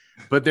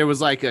 But there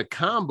was like a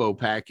combo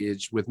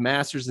package with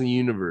Masters of the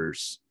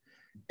Universe,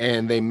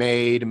 and they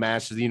made a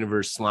Masters of the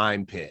Universe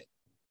slime pit.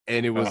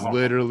 And it was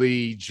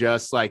literally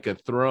just like a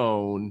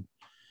throne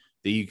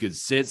that you could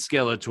sit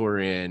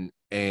Skeletor in,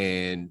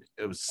 and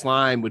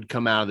slime would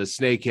come out of the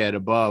snake head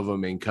above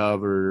him and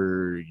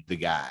cover the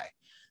guy.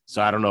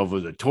 So I don't know if it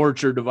was a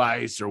torture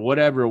device or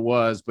whatever it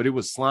was, but it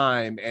was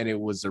slime, and it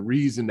was a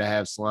reason to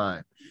have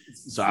slime.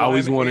 So I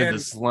always wanted the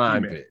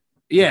slime pit.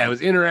 Yeah, it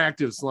was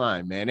interactive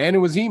slime, man. And it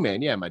was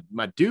He-Man. Yeah,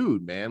 my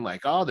dude, man.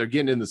 Like, oh, they're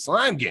getting in the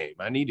slime game.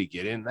 I need to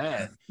get in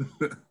that.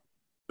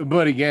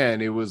 But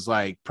again, it was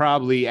like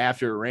probably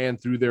after it ran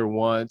through there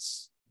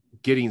once,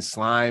 getting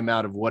slime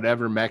out of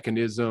whatever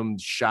mechanism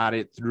shot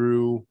it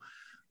through,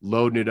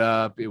 loading it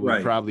up, it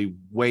would probably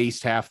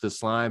waste half the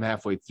slime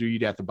halfway through.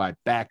 You'd have to buy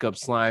backup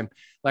slime.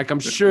 Like,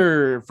 I'm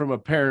sure from a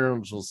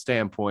parental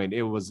standpoint,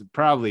 it was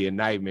probably a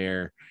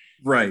nightmare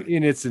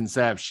in its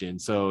inception.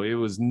 So it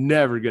was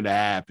never going to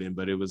happen,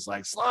 but it was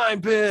like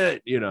slime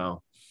pit, you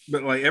know.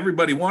 But like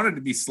everybody wanted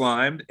to be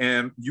slimed,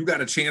 and you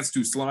got a chance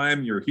to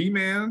slime your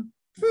He-Man.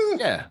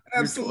 Yeah,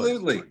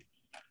 absolutely.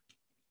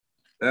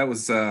 That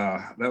was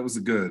a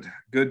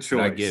good choice.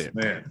 I get it,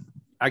 man.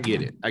 I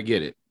get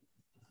it.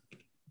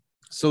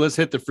 So let's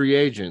hit the free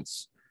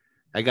agents.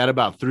 I got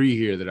about 3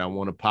 here that I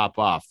want to pop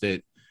off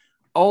that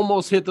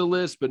almost hit the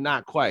list, but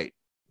not quite.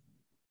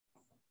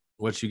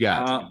 What you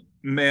got?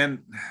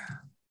 Man,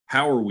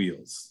 Power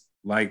Wheels.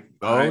 Like,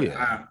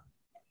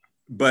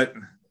 but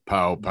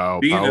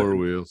Power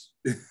Wheels.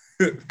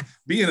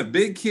 Being a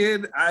big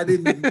kid, I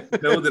didn't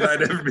know that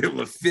I'd ever be able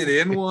to fit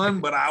in one,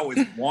 but I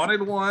always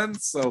wanted one.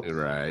 So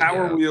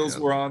Power Wheels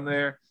were on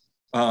there.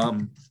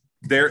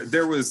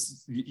 There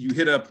was, you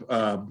hit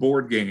up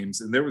board games,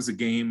 and there was a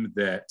game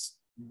that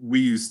we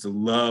used to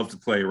love to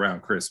play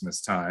around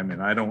Christmas time.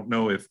 And I don't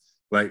know if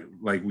like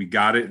we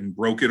got it and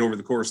broke it over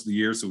the course of the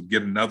year, so we'd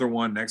get another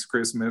one next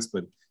Christmas,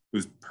 but it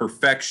was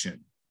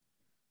Perfection,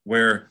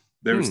 where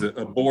there was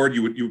a board,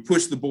 you would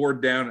push the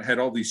board down, it had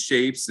all these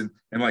shapes and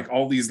like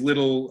all these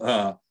little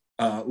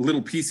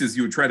pieces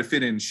you would try to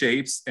fit in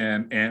shapes,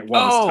 and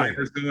while the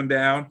timer's going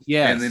down,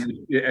 and then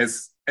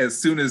as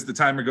soon as the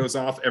timer goes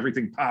off,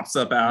 everything pops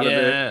up out of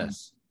it.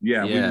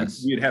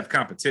 We'd have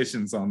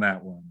competitions on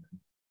that one.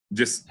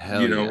 Just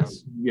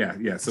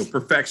so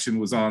Perfection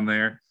was on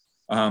there.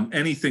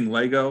 Anything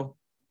Lego.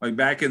 Like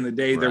back in the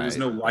day, there was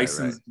no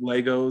licensed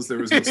Legos. There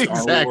was no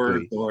Star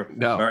Wars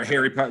or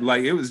Harry Potter.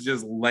 Like it was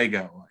just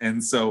Lego.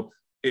 And so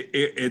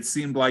it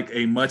seemed like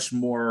a much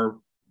more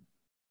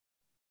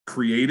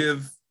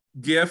creative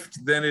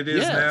gift than it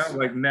is now.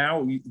 Like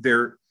now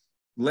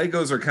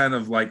Legos are kind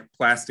of like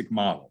plastic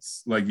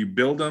models. Like you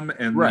build them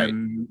and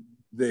then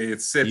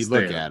it sits you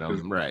look at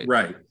them.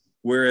 Right.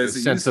 Whereas a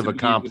sense of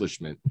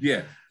accomplishment.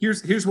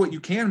 Here's what you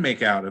can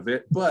make out of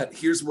it, but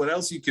here's what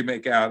else you can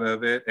make out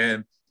of it.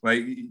 And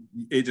like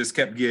it just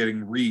kept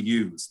getting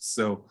reused.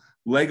 So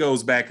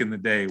Legos back in the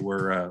day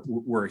were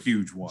a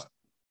huge one.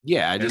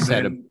 Yeah, I just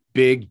had a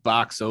big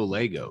box of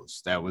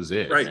Legos. That was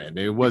it. Right. And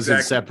it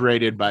wasn't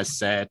separated by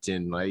set,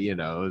 and it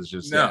was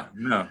just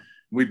no.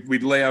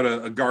 We'd lay out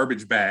a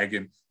garbage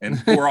bag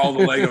and pour all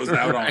the Legos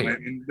out on it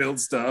and build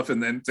stuff,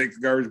 and then take the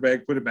garbage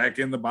bag, put it back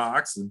in the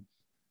box, and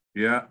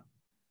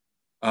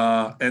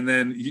and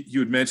then you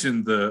had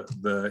mentioned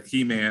the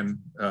He-Man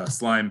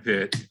slime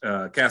pit.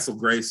 Castle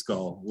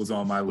Grayskull was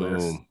on my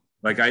list.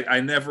 Like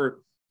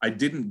I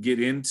didn't get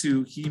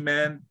into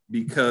He-Man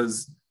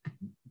because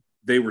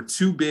they were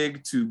too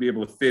big to be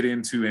able to fit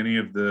into any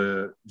of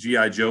the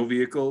G.I. Joe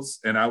vehicles,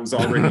 and I was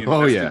already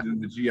invested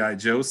in the G.I.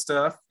 Joe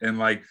stuff. And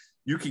like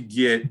you could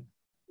get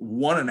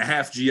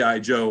 1.5 G.I.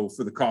 Joe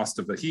for the cost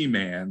of a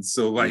He-Man.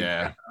 So like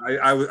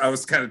I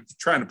was kind of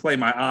trying to play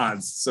my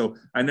odds. So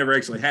I never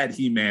actually had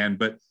He-Man,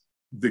 but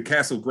the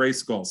Castle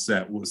Grayskull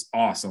set was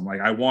awesome. Like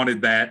I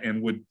wanted that,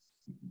 and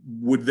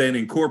would then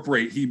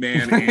incorporate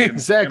He-Man and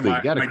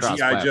my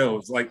G.I.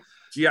 Joes. Like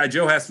G.I.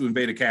 Joe has to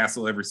invade a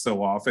castle every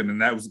so often,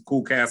 and that was a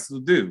cool castle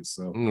to do.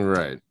 So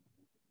 100%.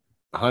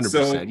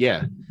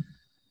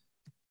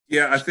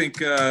 I think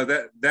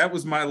that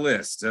was my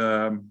list.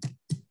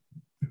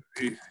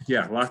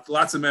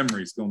 Lots of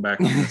memories going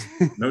back on this,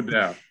 no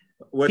doubt.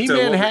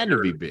 He-Man had to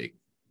be big.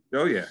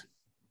 Oh yeah,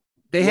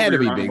 they had to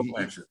be big.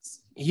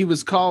 He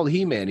was called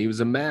He-Man. He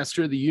was a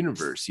master of the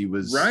universe. He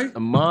was a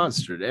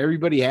monster.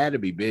 Everybody had to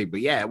be big,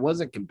 but it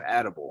wasn't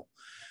compatible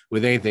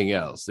with anything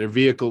else. Their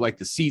vehicle, like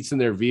the seats in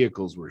their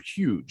vehicles were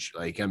huge.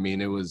 Like, I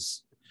mean, it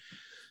was,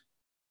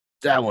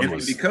 that one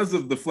was, because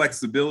of the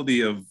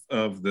flexibility of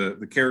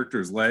the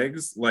character's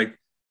legs, like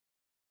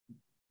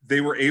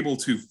they were able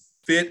to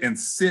fit and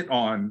sit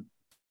on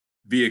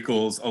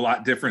vehicles a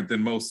lot different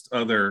than most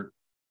other,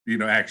 you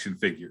know, action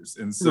figures.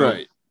 And so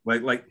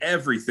right. like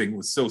everything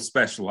was so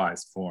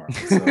specialized for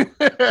them. So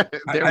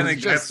I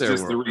think that's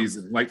just the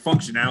reason. Like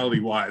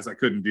functionality wise, I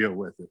couldn't deal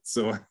with it.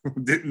 So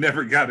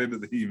never got into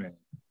the He-Man.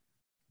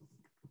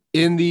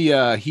 In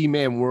the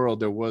He-Man world,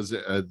 there was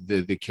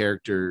the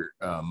character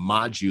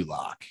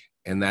Modulok,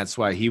 and that's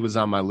why he was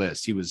on my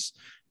list. He was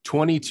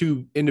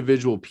 22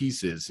 individual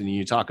pieces, and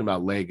you're talking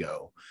about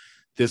Lego.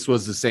 This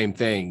was the same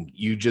thing.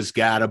 You just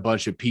got a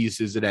bunch of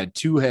pieces that had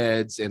two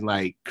heads and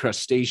like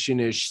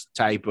crustacean-ish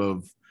type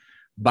of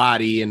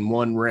body and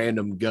one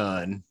random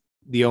gun.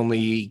 The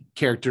only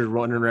character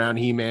running around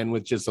He-Man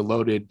with just a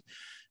loaded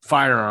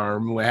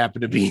firearm would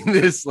happen to be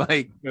this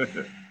like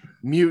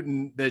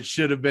mutant that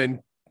should have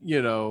been,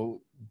 you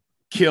know,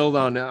 killed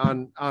on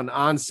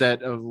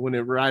onset of when it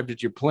arrived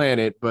at your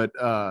planet. But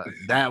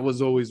that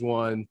was always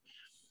one,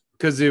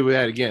 because it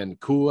had, again,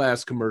 cool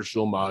ass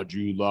commercial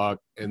Modulok,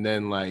 and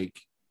then like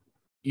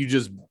you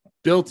just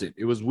built it.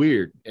 It was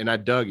weird, and I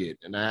dug it,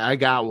 and I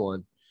got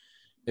one,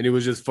 and it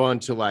was just fun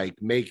to like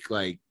make,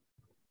 like,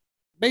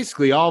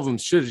 basically all of them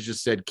should have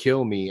just said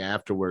kill me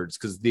afterwards,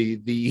 because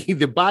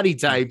the body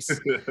types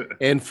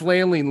and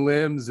flailing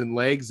limbs and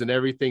legs and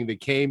everything that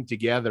came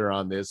together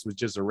on this was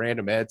just a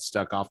random head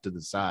stuck off to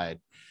the side.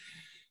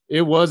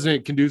 It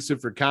wasn't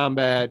conducive for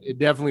combat. It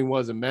definitely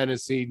wasn't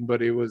menacing,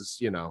 but it was,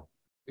 you know,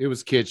 it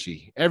was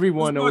kitschy.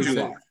 Everyone always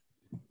said,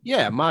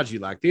 yeah,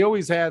 Modulok. They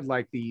always had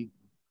like the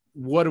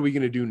what are we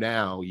going to do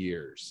now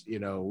years. You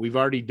know, we've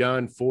already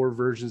done 4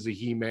 versions of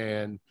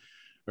He-Man,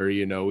 or,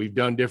 you know, we've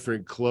done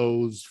different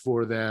clothes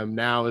for them.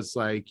 Now it's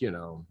like, you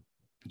know,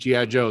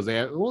 G.I. Joe's,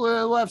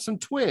 we'll have some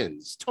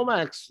twins,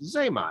 Tomax,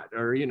 Zaymot,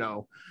 or, you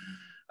know,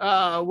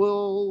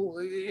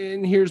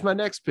 and here's my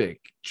next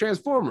pick,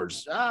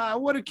 Transformers.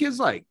 What do kids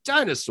like?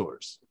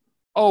 Dinosaurs.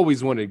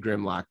 Always wanted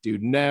Grimlock,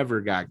 dude.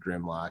 Never got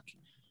Grimlock.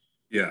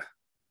 Yeah.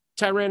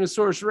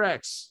 Tyrannosaurus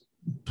Rex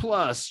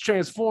plus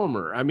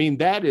Transformer. I mean,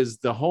 that is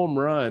the home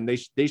run.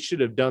 They should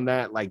have done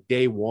that like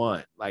day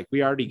one. Like,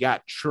 we already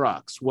got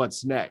trucks.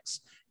 What's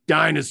next?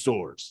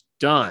 Dinosaurs.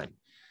 Done.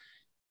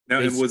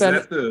 Now, and was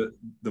that the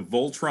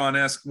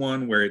Voltron-esque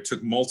one where it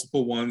took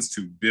multiple ones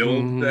to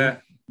build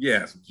that?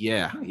 Yes.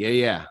 Yeah.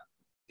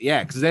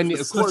 Because then,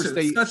 of course,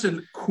 such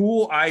a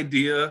cool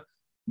idea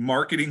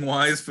marketing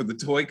wise for the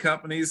toy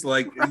companies.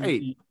 Like,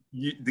 right.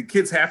 The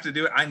kids have to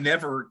do it. I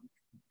never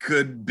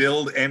could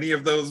build any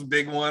of those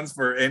big ones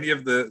for any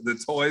of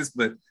the toys,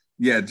 but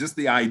yeah, just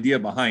the idea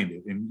behind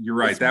it. And you're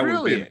right, that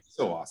would be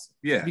so awesome.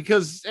 Yeah,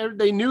 because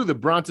they knew the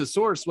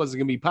Brontosaurus wasn't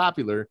going to be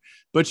popular,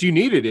 but you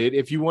needed it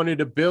if you wanted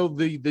to build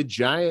the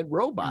giant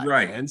robot,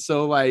 right? And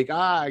so, like,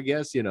 I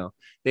guess, you know,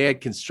 they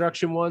had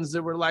construction ones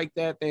that were like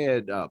that. They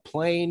had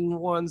plane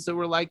ones that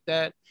were like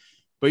that.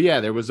 But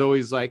yeah, there was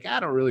always like, I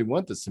don't really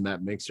want the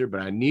cement mixer,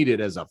 but I need it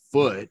as a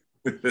foot.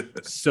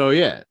 So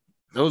yeah,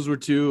 those were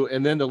 2.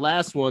 And then the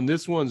last one,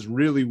 this one's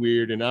really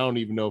weird, and I don't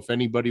even know if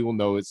anybody will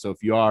know it. So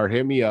if you are,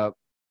 hit me up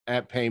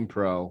at Pain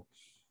Pro.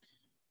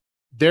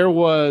 There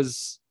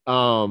was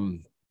a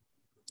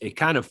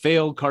kind of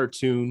failed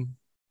cartoon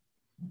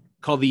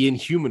called the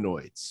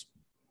Inhumanoids.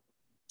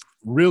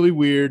 Really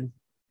weird,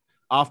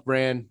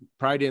 off-brand,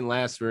 probably didn't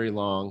last very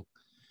long.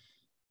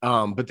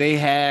 But they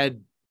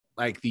had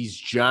like these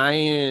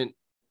giant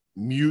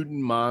mutant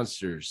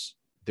monsters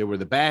that were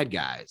the bad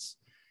guys.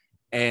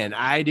 And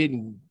I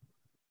didn't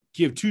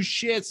give 2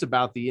 shits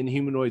about the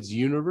Inhumanoids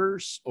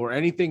universe or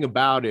anything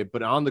about it,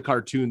 but on the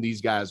cartoon,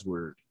 these guys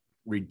were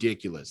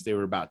ridiculous. They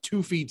were about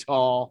 2 feet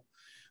tall.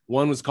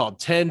 One was called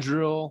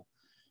Tendril.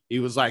 He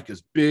was like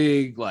this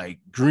big, like,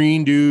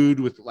 green dude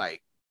with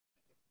like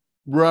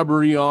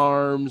rubbery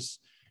arms.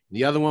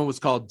 The other one was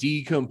called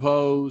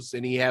Decompose,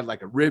 and he had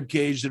like a rib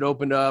cage that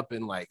opened up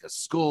and like a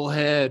skull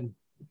head.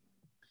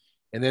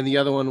 And then the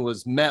other one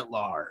was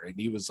Metlar, and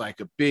he was like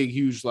a big,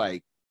 huge,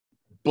 like,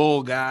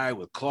 bull guy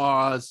with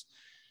claws.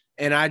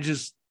 And I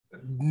just,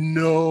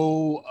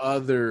 no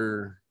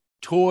other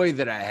toy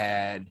that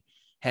I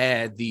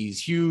had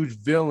these huge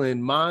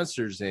villain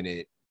monsters in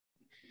it,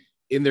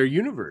 in their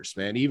universe,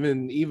 man.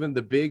 Even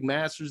the big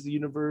masters of the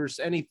universe,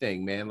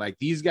 anything, man. Like,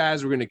 these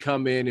guys were going to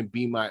come in and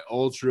be my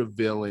ultra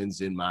villains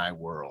in my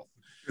world.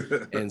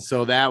 And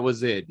so that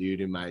was it,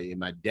 dude. And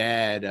my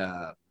dad,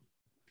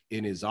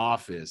 in his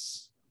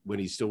office, when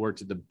he still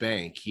worked at the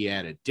bank, he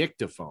had a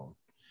dictaphone.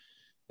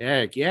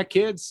 Yeah,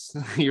 kids.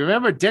 You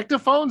remember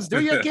dictaphones,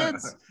 do you,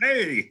 kids?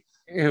 Hey.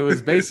 It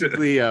was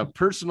basically a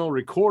personal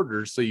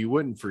recorder, so you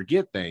wouldn't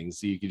forget things.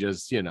 So you could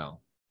just, you know.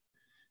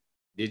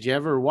 Did you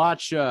ever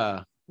watch did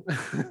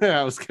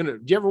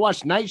you ever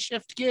watch Night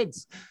Shift,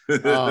 kids?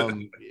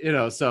 You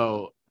know,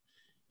 so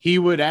he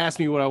would ask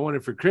me what I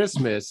wanted for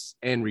Christmas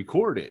and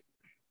record it.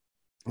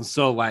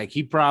 So like,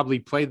 he probably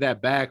played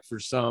that back for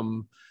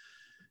some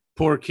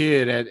poor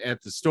kid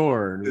at the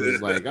store and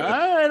was like, all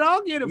right,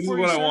 I'll get it This for is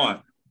you. what I sir."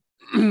 want.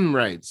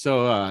 Right.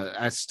 So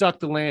I stuck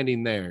the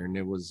landing there, and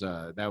it was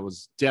that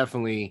was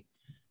definitely,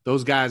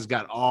 those guys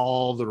got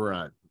all the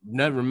run.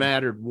 Never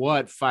mattered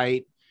what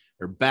fight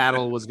or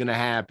battle was gonna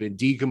happen.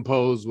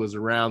 Decompose was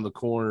around the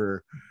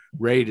corner,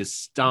 ready to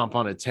stomp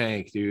on a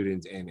tank,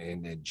 dude,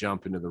 and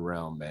jump into the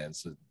realm, man.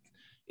 So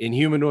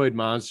Inhumanoid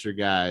monster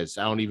guys,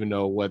 I don't even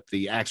know what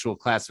the actual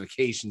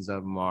classifications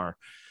of them are,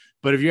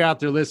 but if you're out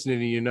there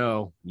listening and you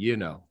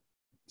know.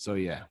 So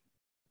yeah.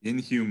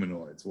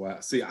 Inhumanoids. Wow.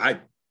 See,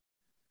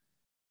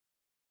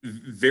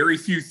 very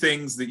few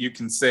things that you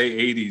can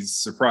say 80s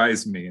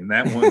surprised me, and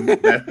that one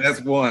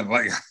that's one.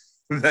 Like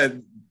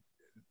that,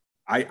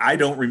 I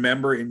don't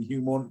remember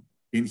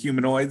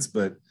Inhumanoids,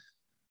 but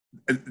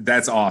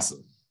that's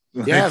awesome.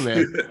 Yeah,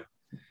 man.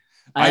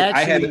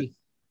 I had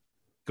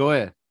go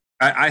ahead.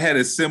 I had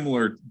a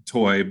similar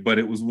toy, but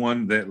it was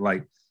one that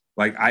like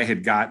I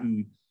had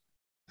gotten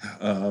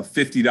a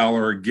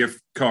 $50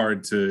 gift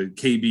card to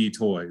KB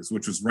Toys,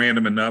 which was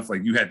random enough.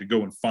 Like you had to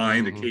go and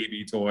find a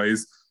KB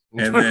Toys.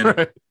 And then,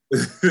 Right.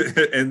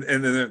 and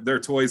then their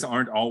toys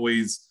aren't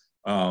always,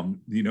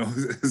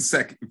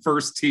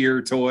 first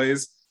tier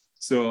toys.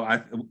 So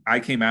I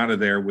came out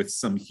of there with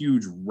some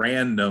huge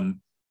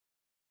random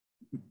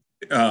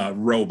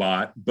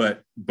robot,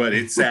 but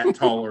it sat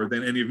taller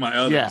than any of my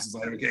others. Yeah. It's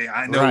like, okay,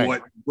 I know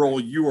what role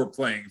you are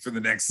playing for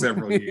the next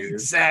several years.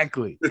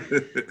 Exactly.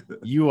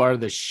 You are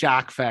the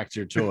shock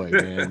factor toy,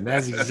 man.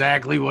 That's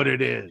exactly what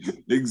it is.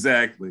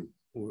 Exactly.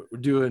 We're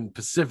doing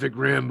Pacific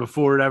Rim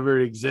before it ever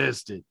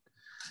existed.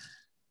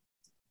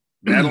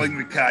 Battling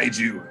the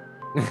kaiju.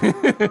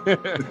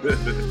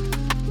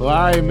 Well, all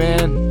right,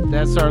 man.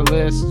 That's our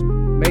list.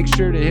 Make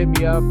sure to hit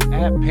me up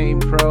at Pain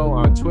Pro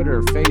on Twitter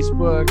or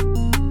Facebook.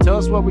 Tell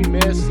us what we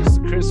missed. It's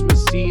the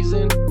Christmas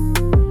season.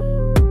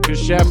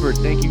 Chris Shepard,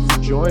 thank you for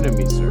joining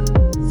me, sir.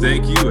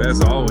 Thank you,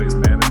 as always,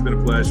 man. It's been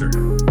a pleasure.